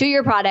 to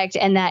your product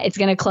and that it's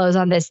going to close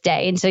on this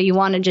day. And so you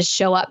want to just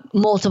show up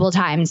multiple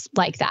times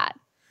like that.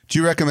 Do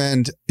you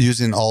recommend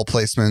using all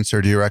placements,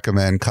 or do you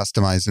recommend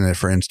customizing it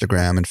for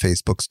Instagram and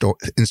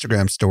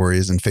Instagram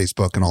stories and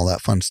Facebook and all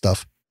that fun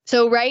stuff?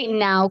 So right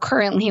now,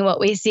 currently, what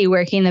we see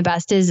working the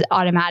best is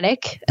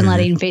automatic and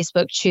letting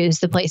Facebook choose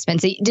the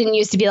placements. It didn't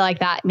used to be like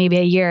that maybe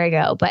a year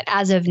ago, but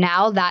as of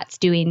now, that's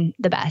doing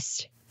the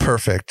best.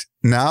 Perfect.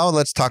 Now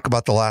let's talk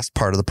about the last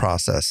part of the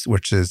process,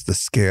 which is the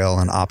scale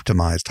and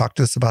optimize. Talk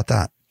to us about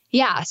that.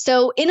 Yeah.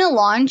 So in a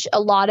launch,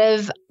 a lot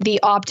of the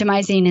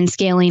optimizing and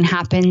scaling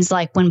happens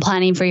like when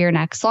planning for your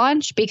next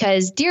launch,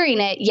 because during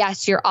it,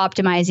 yes, you're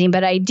optimizing,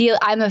 but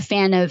I'm a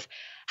fan of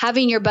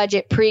having your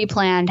budget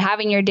pre-planned,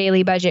 having your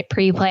daily budget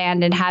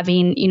pre-planned, and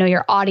having,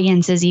 your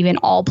audiences even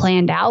all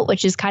planned out,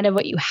 which is kind of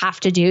what you have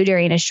to do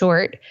during a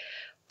short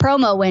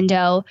promo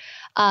window.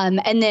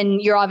 And then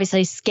you're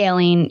obviously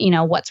scaling,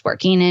 what's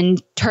working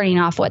and turning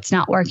off what's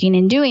not working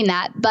and doing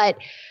that. But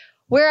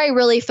where I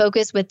really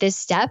focus with this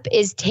step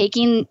is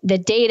taking the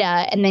data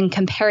and then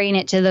comparing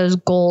it to those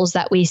goals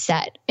that we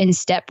set in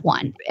step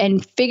 1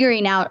 and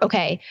figuring out,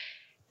 okay,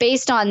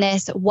 based on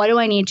this, what do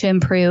I need to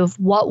improve?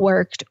 What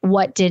worked?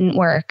 What didn't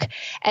work?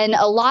 And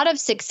a lot of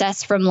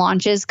success from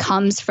launches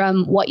comes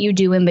from what you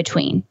do in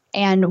between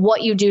and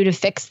what you do to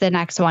fix the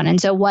next one.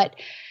 And so what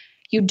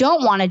you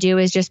don't want to do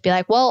is just be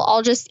like, well,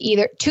 I'll just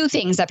two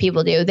things that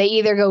people do. They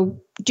either go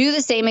do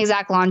the same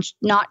exact launch,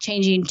 not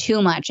changing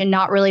too much and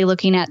not really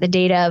looking at the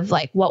data of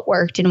like what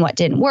worked and what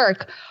didn't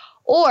work.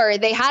 Or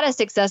they had a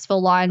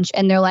successful launch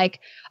and they're like,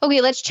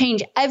 okay, let's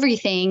change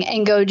everything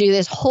and go do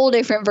this whole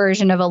different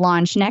version of a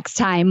launch next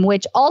time,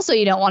 which also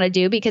you don't want to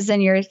do because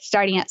then you're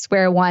starting at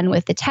square one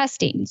with the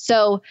testing.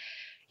 So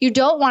you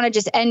don't want to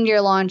just end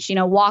your launch,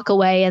 walk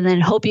away and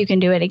then hope you can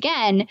do it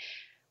again.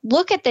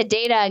 Look at the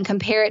data and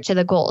compare it to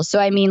the goals. So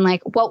I mean,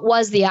 like, what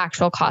was the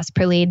actual cost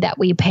per lead that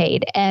we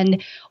paid?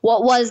 And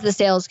what was the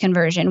sales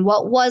conversion?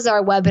 What was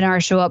our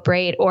webinar show up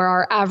rate or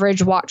our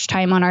average watch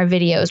time on our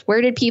videos? Where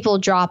did people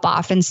drop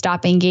off and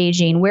stop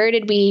engaging? Where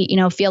did we,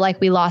 feel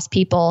like we lost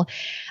people?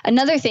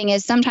 Another thing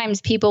is sometimes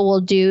people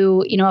will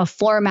do, a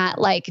format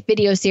like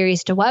video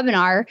series to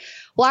webinar.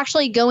 Well,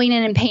 actually going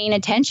in and paying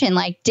attention,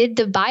 like, did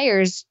the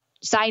buyers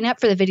sign up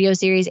for the video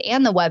series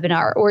and the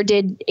webinar, or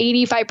did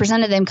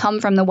 85% of them come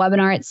from the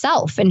webinar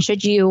itself? And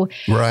should you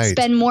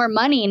spend more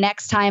money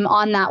next time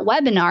on that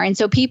webinar? And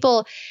so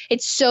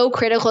it's so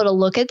critical to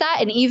look at that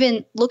and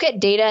even look at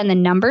data and the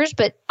numbers.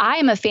 But I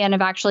am a fan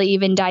of actually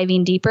even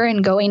diving deeper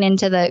and going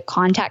into the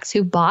contacts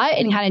who bought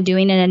and kind of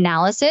doing an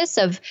analysis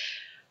of,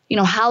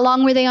 how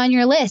long were they on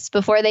your list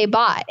before they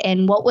bought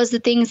and what was the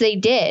things they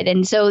did?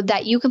 And so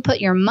that you can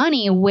put your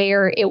money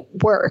where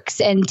it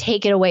works and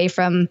take it away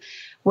from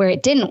where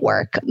it didn't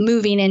work.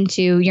 Moving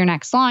into your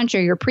next launch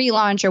or your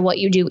pre-launch or what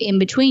you do in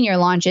between your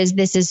launches,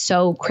 this is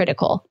so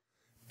critical.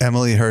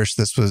 Emily Hirsch,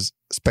 this was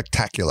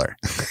spectacular.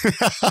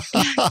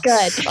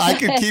 Good. I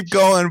could keep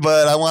going,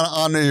 but I want to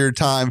honor your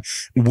time.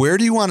 Where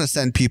do you want to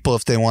send people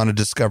if they want to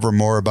discover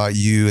more about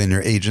you and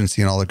your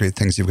agency and all the great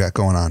things you've got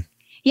going on?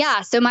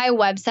 Yeah. So my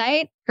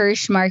website,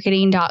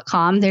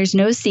 hirschmarketing.com. There's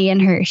no C in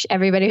Hirsch.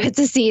 Everybody puts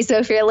a C. So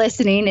if you're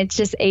listening, it's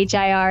just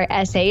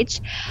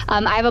HIRSH.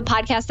 I have a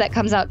podcast that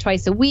comes out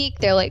twice a week.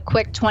 They're like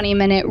quick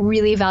 20-minute,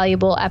 really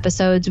valuable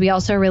episodes. We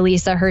also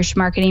release a Hirsch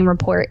marketing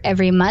report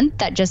every month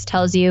that just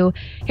tells you,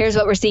 here's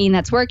what we're seeing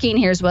that's working.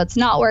 Here's what's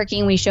not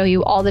working. We show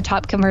you all the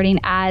top converting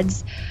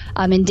ads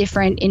in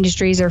different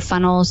industries or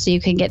funnels so you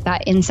can get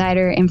that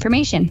insider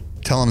information.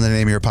 Tell them the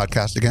name of your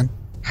podcast again.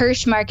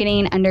 Hirsch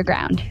Marketing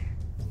Underground.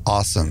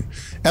 Awesome.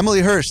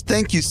 Emily Hirsch,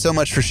 thank you so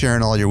much for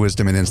sharing all your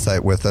wisdom and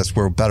insight with us.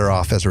 We're better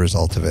off as a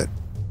result of it.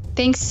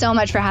 Thanks so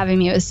much for having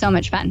me. It was so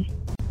much fun.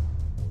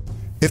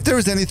 If there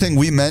was anything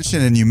we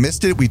mentioned and you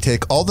missed it, we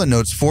take all the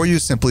notes for you.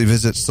 Simply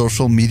visit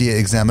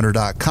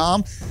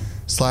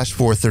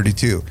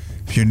socialmediaexaminer.com/432.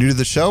 If you're new to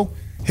the show,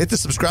 hit the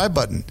subscribe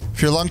button.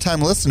 If you're a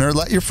longtime listener,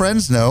 let your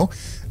friends know.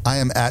 I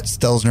am at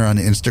Stelzner on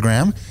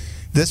Instagram.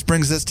 This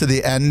brings us to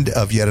the end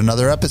of yet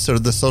another episode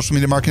of the Social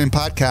Media Marketing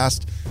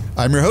Podcast.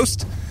 I'm your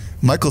host,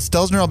 Michael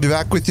Stelzner. I'll be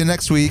back with you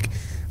next week.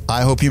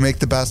 I hope you make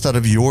the best out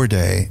of your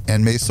day,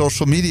 and may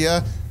social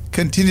media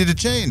continue to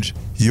change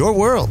your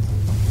world.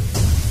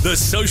 The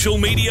Social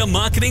Media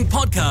Marketing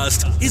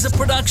Podcast is a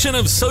production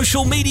of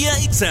Social Media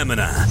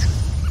Examiner.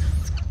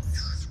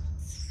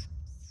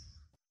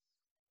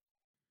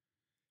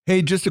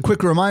 Hey, just a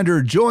quick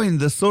reminder, join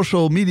the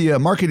Social Media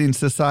Marketing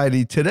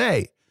Society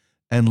today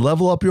and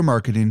level up your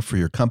marketing for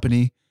your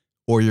company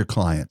or your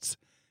clients.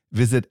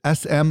 Visit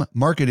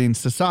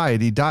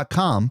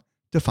smmarketingsociety.com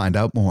to find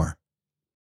out more.